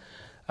came.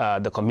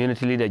 The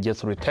community leader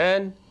just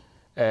returned,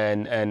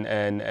 and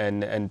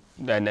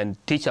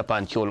teacher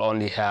Panchol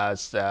only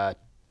has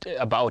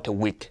about a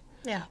week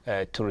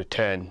to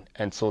return.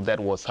 And so that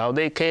was how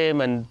they came.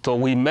 And so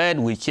we met,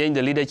 we changed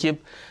the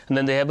leadership, and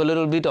then they have a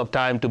little bit of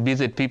time to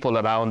visit people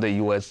around the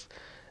U.S.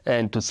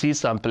 and to see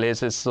some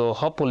places. So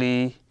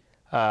hopefully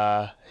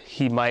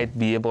he might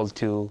be able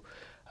to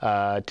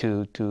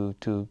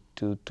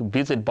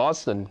visit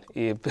Boston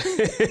if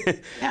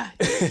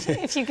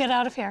if you get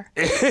out of here.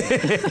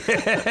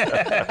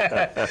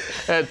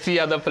 See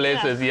other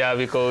places,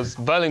 because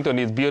Burlington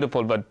is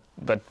beautiful, but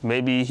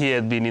maybe he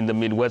has been in the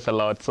Midwest a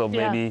lot, so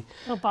maybe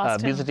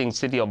visiting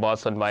city of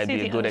Boston might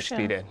be a good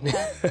experience.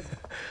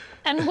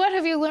 And what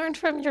have you learned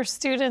from your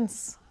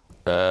students?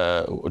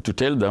 To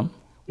tell them.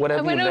 What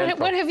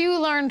have you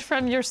learned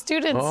from your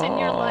students in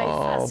your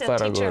life as a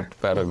teacher?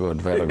 Very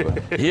good, very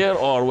good. Here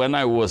or when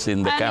I was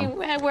in the camp?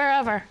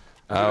 Wherever.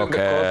 Okay.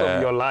 The course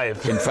of your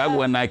life. In fact,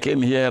 when I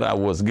came here, I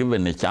was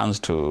given a chance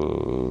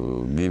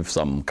to give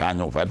some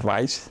kind of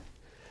advice.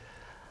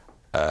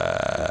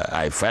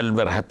 I felt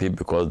very happy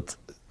because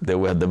they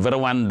were the very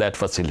one that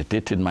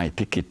facilitated my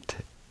ticket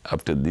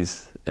up to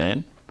this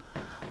end.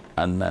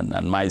 And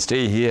my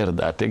stay here,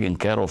 they are taking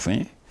care of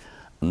me.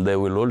 And they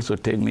will also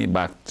take me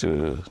back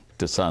to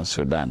South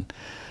Sudan.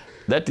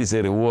 That is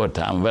a reward.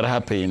 I'm very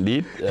happy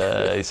indeed.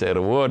 It's a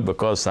reward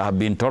because I have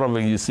been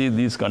traveling. You see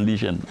these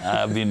conditions.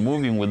 I've been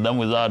moving with them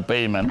without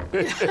payment.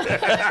 And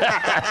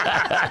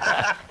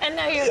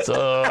now you're.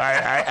 So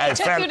I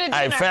felt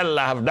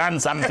I have done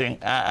something.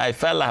 I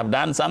felt I have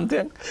done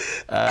something,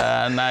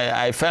 and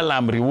I felt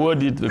I'm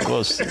rewarded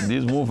because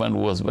this movement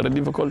was very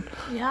difficult.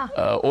 Yeah.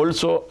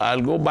 Also,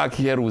 I'll go back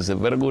here with a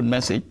very good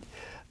message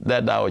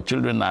that our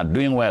children are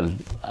doing well.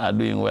 I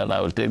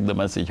will take the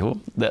message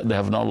home. They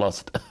have not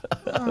lost.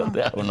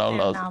 They have not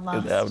lost.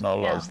 They have not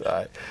lost.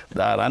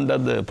 They are under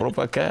the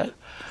proper care.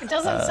 It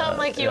doesn't sound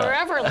like you were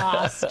ever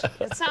lost.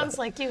 It sounds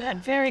like you had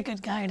very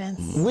good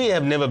guidance. We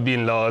have never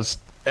been lost.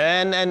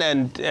 And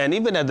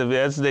even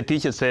as the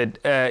teacher said,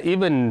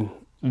 even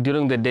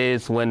during the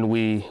days when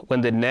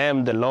the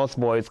name, the Lost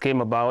Boys,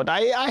 came about,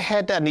 I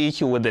had an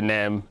issue with the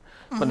name,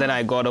 but then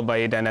I got over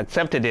it and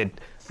accepted it.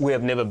 We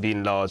have never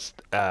been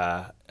lost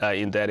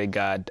in that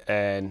regard,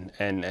 and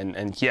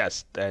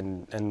yes,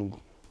 and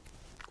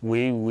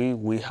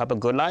we have a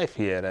good life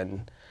here,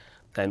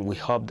 and we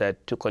hope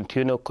that to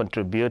continue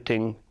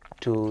contributing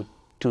to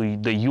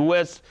the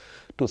U.S.,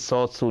 to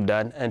South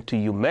Sudan, and to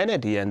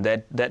humanity, and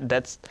that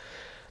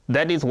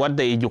is what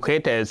the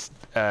educators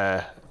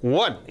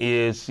want.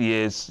 Is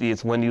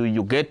when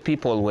you get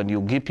people, when you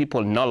give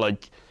people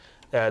knowledge,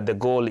 the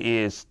goal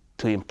is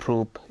to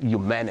improve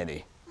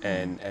humanity.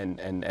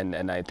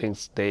 And I think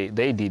they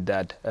did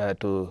that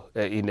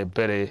in a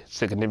very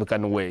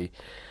significant way.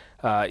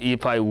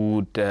 If I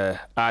would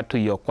add to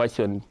your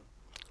question,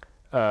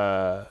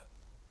 Ustaz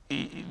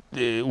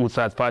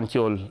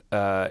Panchol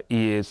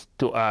is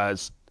to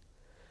us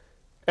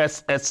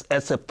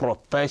as a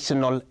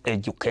professional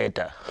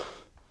educator.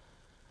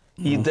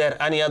 Is there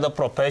any other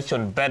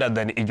profession better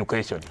than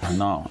education?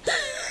 No.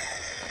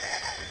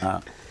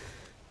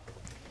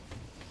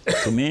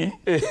 To me,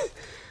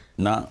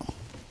 no.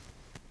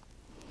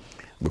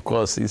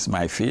 Because it's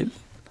my field,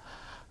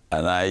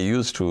 and I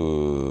used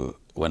to,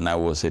 when I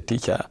was a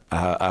teacher,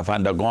 I've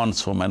undergone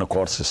so many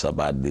courses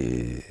about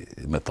the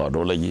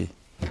methodology,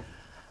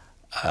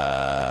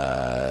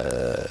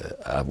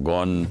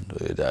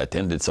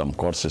 attended some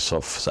courses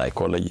of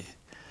psychology.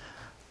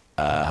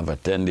 I have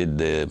attended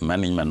the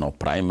management of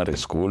primary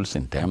schools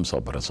in terms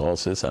of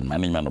resources and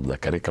management of the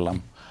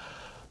curriculum.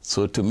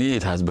 So to me,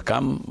 it has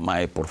become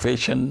my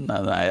profession,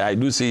 and I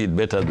do see it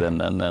better than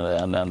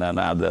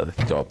another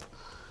job.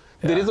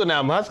 The reason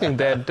I'm asking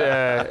that,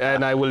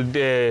 and I will,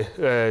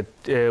 Teacher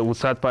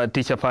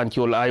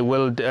Panchol, I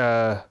will,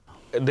 the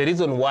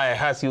reason why I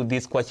ask you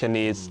this question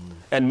is,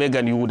 and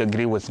Meghan, you would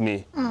agree with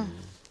me,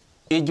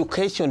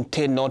 education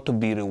tend not to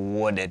be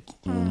rewarded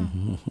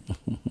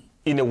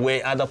in a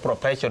way other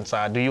professions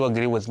are. Do you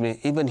agree with me?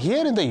 Even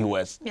here in the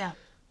U.S.,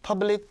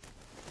 public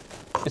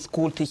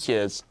school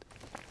teachers,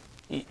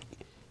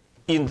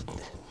 in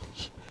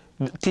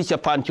Teacher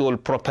Panchol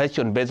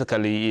profession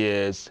basically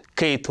is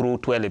K through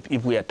 12.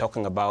 If we are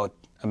talking about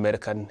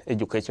American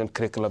education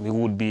curriculum, he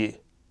would be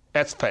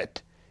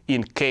expert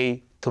in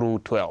K through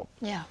 12.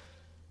 Yeah.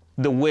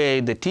 The way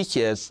the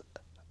teachers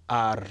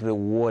are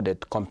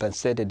rewarded,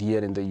 compensated here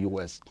in the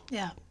U.S.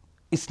 Yeah.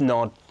 It's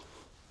not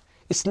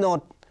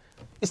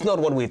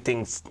what we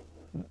think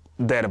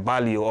their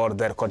value or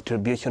their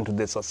contribution to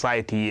the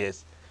society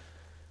is.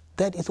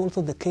 That is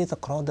also the case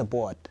across the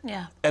board.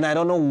 Yeah. And I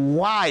don't know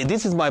why.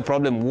 This is my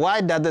problem. Why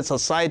does the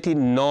society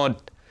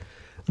not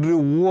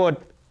reward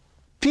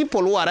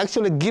people who are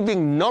actually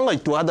giving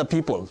knowledge to other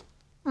people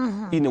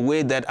in a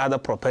way that other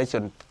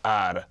professions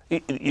are,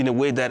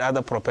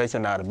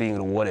 being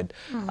rewarded?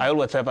 I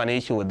always have an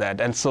issue with that.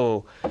 And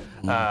so,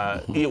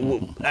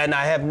 and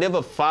I have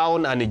never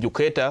found an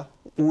educator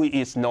who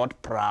is not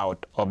proud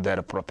of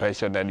their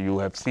profession. And you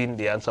have seen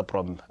the answer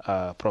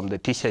from the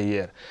teacher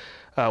here.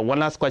 One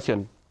last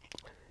question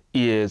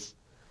is,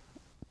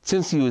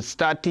 since you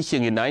start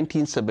teaching in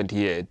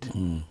 1978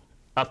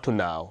 up to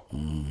now,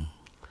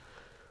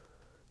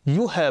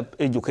 you have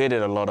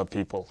educated a lot of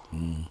people.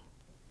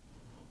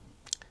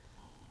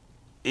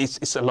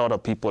 It's a lot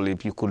of people.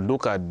 If you could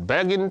look at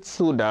back in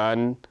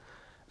Sudan,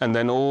 and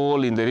then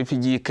all in the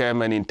refugee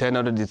camp and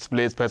internally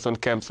displaced person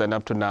camps and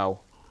up to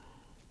now,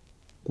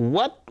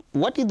 what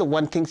is the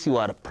one thing you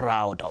are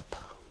proud of?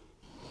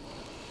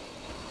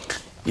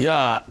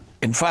 Yeah,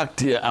 in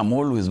fact, I'm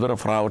always very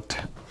proud.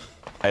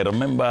 I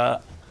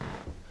remember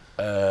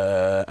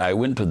I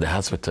went to the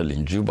hospital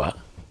in Juba.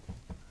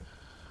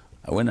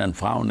 I went and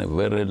found a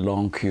very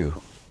long queue.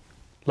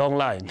 Long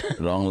line.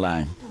 Long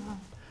line.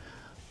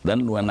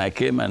 Then when I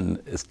came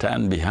and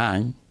stand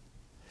behind,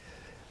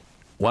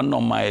 one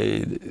of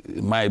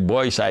my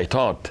boys, I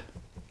thought,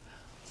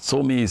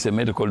 saw me as a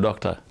medical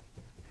doctor.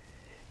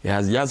 He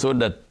has just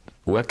ordered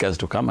workers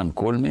to come and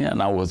call me,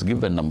 and I was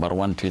given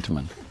 #1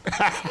 treatment.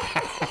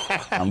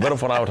 I'm very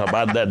proud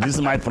about that. This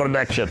is my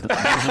production. This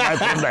is my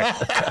product.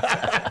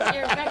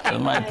 You're recognized. This is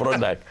my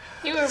product.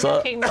 You were so,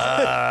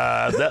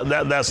 recognized.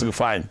 that's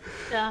fine.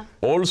 Yeah.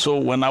 Also,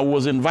 when I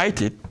was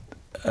invited,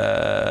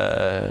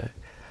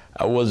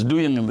 I was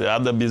doing the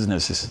other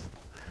businesses.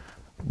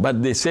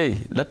 But they say,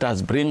 let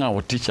us bring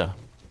our teacher.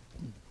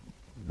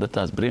 Let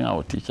us bring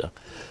our teacher.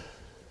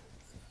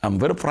 I'm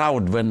very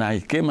proud when I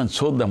came and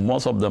saw them,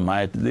 most of them,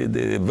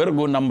 the very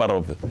good number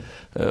of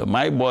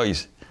my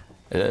boys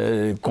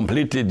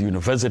completed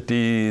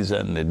universities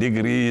and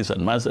degrees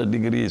and master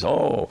degrees.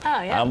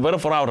 Yeah. I'm very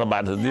proud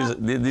about it.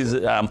 This,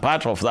 I'm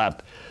part of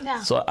that.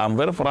 Yeah. So I'm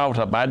very proud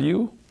about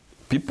you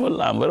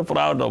people. I'm very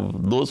proud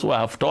of those who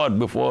have taught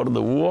before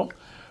the war,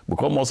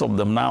 because most of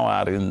them now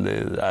are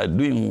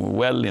doing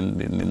well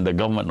in the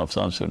government of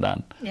South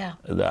Sudan. Yeah.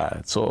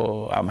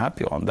 So I'm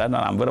happy on that, and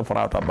I'm very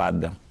proud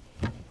about them.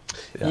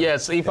 Yeah.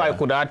 Yes, if I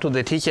could add to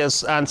the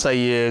teacher's answer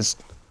is,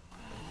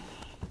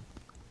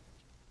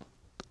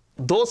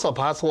 those of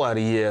us who are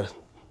here,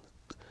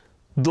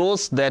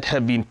 those that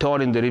have been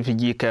taught in the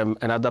refugee camp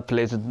and other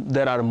places,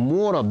 there are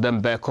more of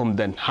them back home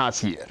than us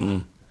here.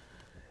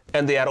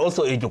 And they are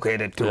also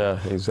educated too. Yeah,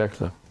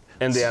 exactly.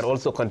 And they are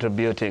also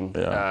contributing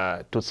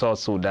to South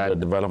Sudan. The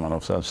development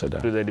of South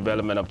Sudan. To the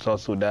development of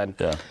South Sudan.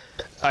 Yeah.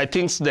 I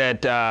think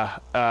that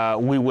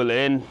we will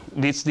end,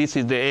 this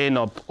is the end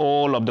of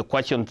all of the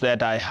questions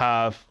that I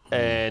have,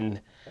 and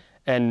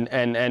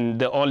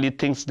the only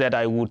things that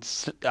I would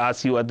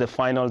ask you at the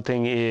final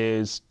thing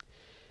is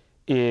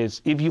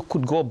if you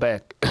could go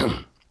back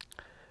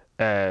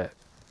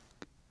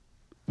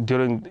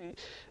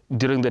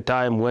during the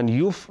time when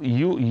you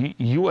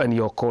and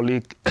your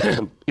colleague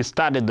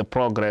started the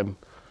program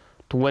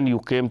to when you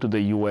came to the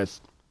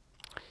U.S.,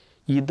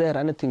 is there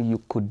anything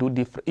you could do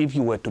different if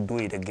you were to do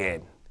it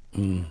again?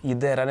 Is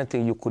there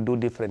anything you could do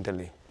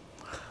differently?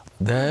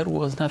 There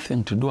was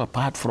nothing to do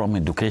apart from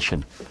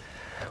education.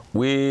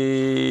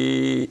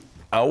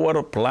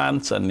 Our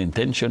plans and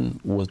intention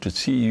was to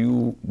see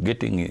you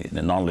getting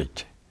the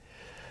knowledge.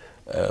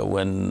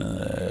 When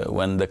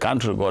the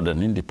country got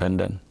an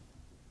independent,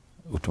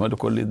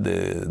 automatically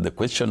the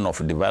question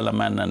of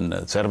development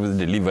and service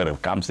delivery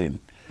comes in.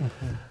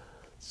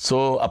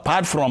 So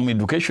apart from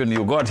education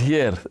you got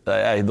here,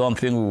 I don't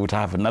think we would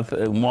have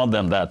nothing more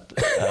than that.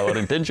 Our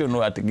intention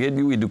was to get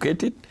you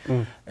educated,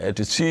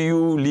 to see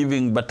you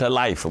living better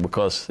life,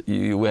 because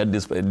you were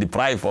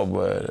deprived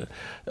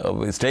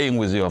of staying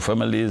with your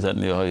families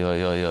and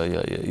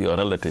your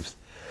relatives.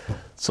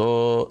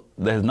 So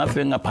there's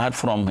nothing apart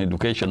from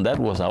education. That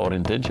was our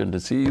intention, to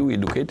see you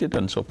educated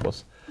and so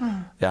forth.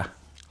 Yeah.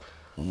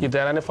 Is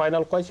there any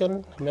final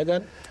question,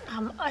 Meghan?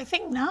 I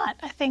think not.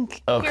 I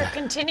think you're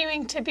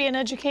continuing to be an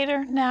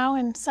educator now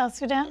in South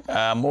Sudan.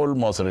 I'm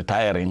almost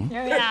retiring.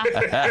 Yeah.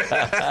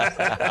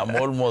 I'm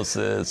almost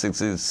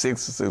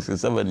 66,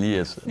 67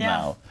 years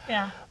now.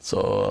 Yeah. So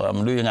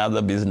I'm doing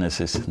other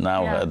businesses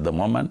now at the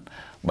moment.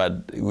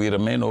 But we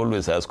remain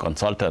always as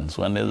consultants.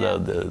 Whenever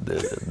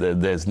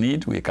there's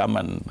need, we come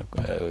and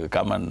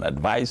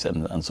advise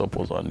and so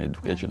forth on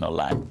educational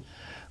line.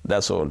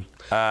 That's all.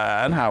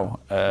 Anyhow,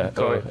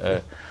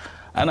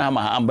 and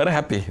I'm very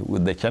happy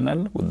with the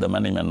channel, with the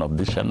management of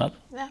this channel.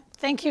 Yeah.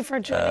 Thank you for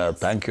joining us.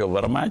 Thank you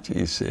very much.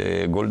 It's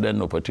a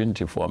golden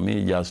opportunity for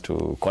me just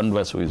to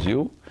converse with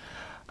you.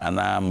 And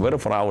I'm very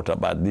proud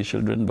about these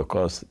children,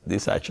 because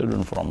these are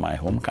children from my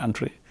home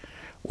country.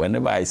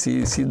 Whenever I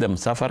see them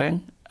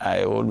suffering,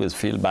 I always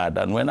feel bad.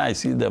 And when I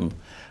see them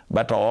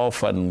better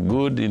off and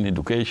good in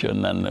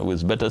education and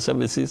with better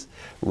services,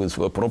 with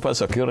proper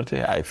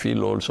security, I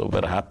feel also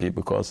very happy,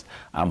 because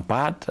I'm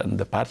part and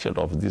the partial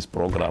of this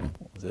program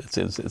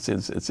since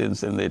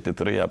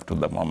 83 up to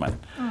the moment.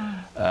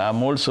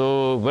 I'm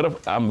also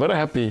very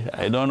happy.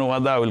 I don't know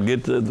whether I will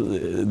get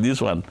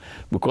this one,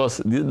 because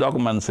these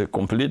documents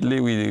completely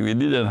we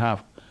didn't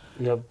have.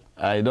 Yep.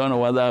 I don't know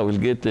whether I will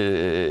get. I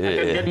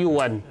can get you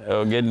one.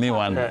 Get me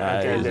one.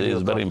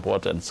 It's very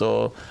important.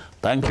 So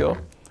thank you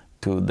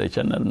to the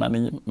channel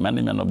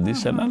management of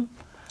this channel.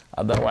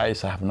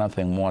 Otherwise, I have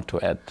nothing more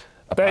to add.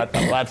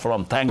 Apart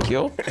from thank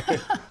you.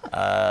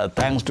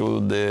 Thanks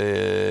to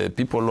the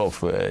people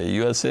of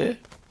USA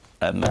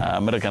and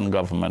American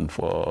government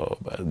for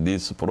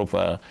this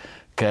proper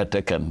care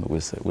taken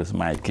with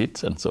my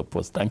kids and so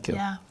forth. Thank you.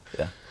 Yeah.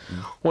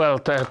 Well,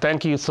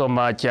 thank you so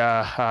much,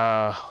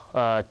 Teacher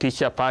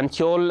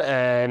Panchol,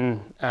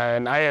 and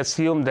I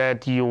assume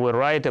that you will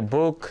write a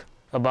book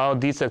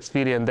about this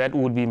experience. That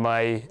would be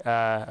my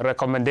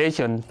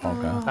recommendation.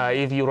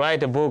 Okay. If you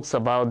write a book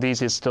about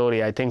this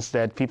story, I think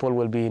that people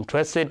will be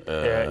interested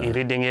in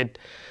reading it.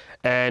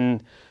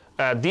 And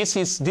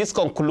this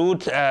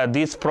concludes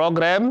this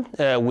program.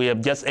 We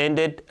have just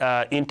ended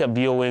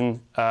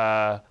interviewing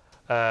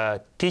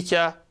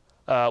teacher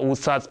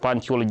Ustaz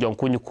Panchol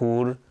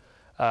Jongkuch,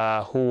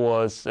 who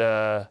was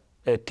a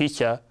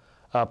teacher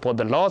for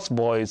the Lost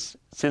Boys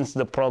since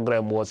the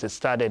program was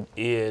started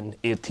in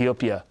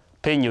Ethiopia,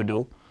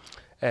 Penyudu.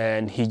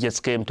 And he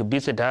just came to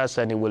visit us,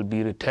 and he will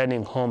be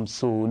returning home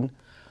soon.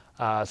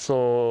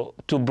 So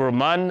to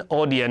Burman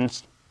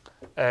audience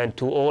and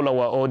to all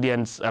our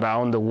audience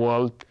around the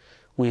world,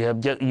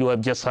 you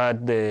have just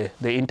heard the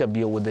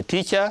interview with the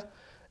teacher,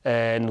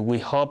 and we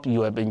hope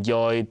you have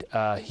enjoyed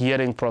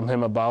hearing from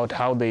him about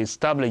how they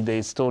established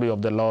the story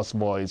of the Lost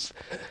Boys.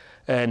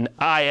 And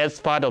I, as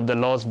part of the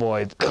Lost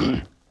Boys,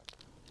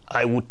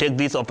 I would take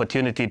this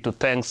opportunity to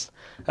thank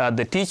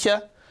the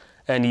teacher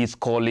and his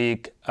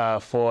colleague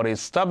for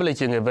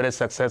establishing a very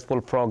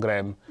successful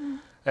program,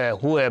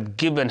 who have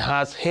given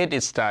us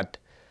head start,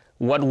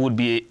 what would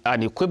be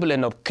an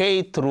equivalent of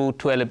K through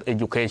 12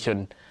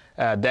 education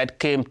that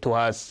came to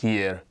us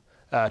here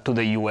to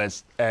the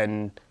US.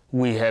 And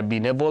we have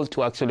been able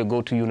to actually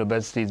go to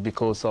universities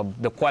because of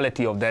the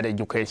quality of that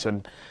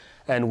education.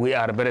 And we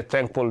are very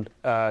thankful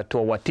to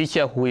our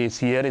teacher who is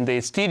here in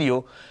the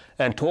studio,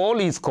 and to all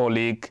his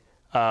colleagues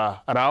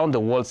around the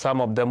world,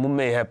 some of them who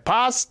may have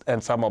passed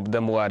and some of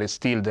them who are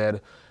still there.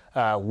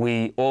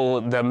 We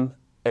owe them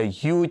a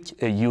huge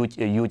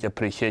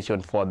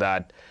appreciation for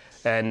that.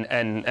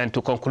 And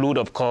to conclude,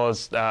 of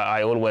course,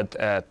 I always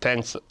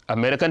thanks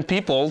American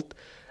people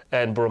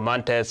and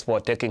Burmantes for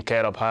taking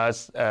care of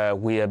us.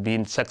 We have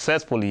been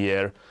successful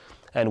here,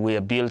 and we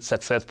have built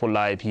successful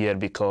life here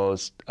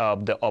because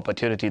of the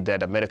opportunity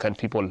that American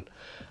people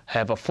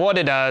have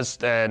afforded us,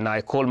 and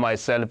I call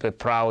myself a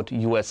proud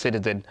U.S.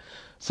 citizen.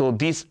 So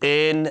this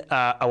ends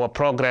our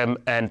program,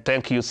 and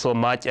thank you so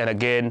much. And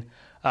again,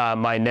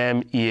 my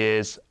name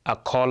is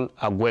Akol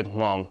Aguek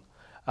Ngong.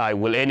 I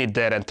will end it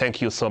there, and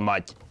thank you so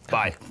much.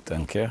 Bye.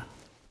 Thank you.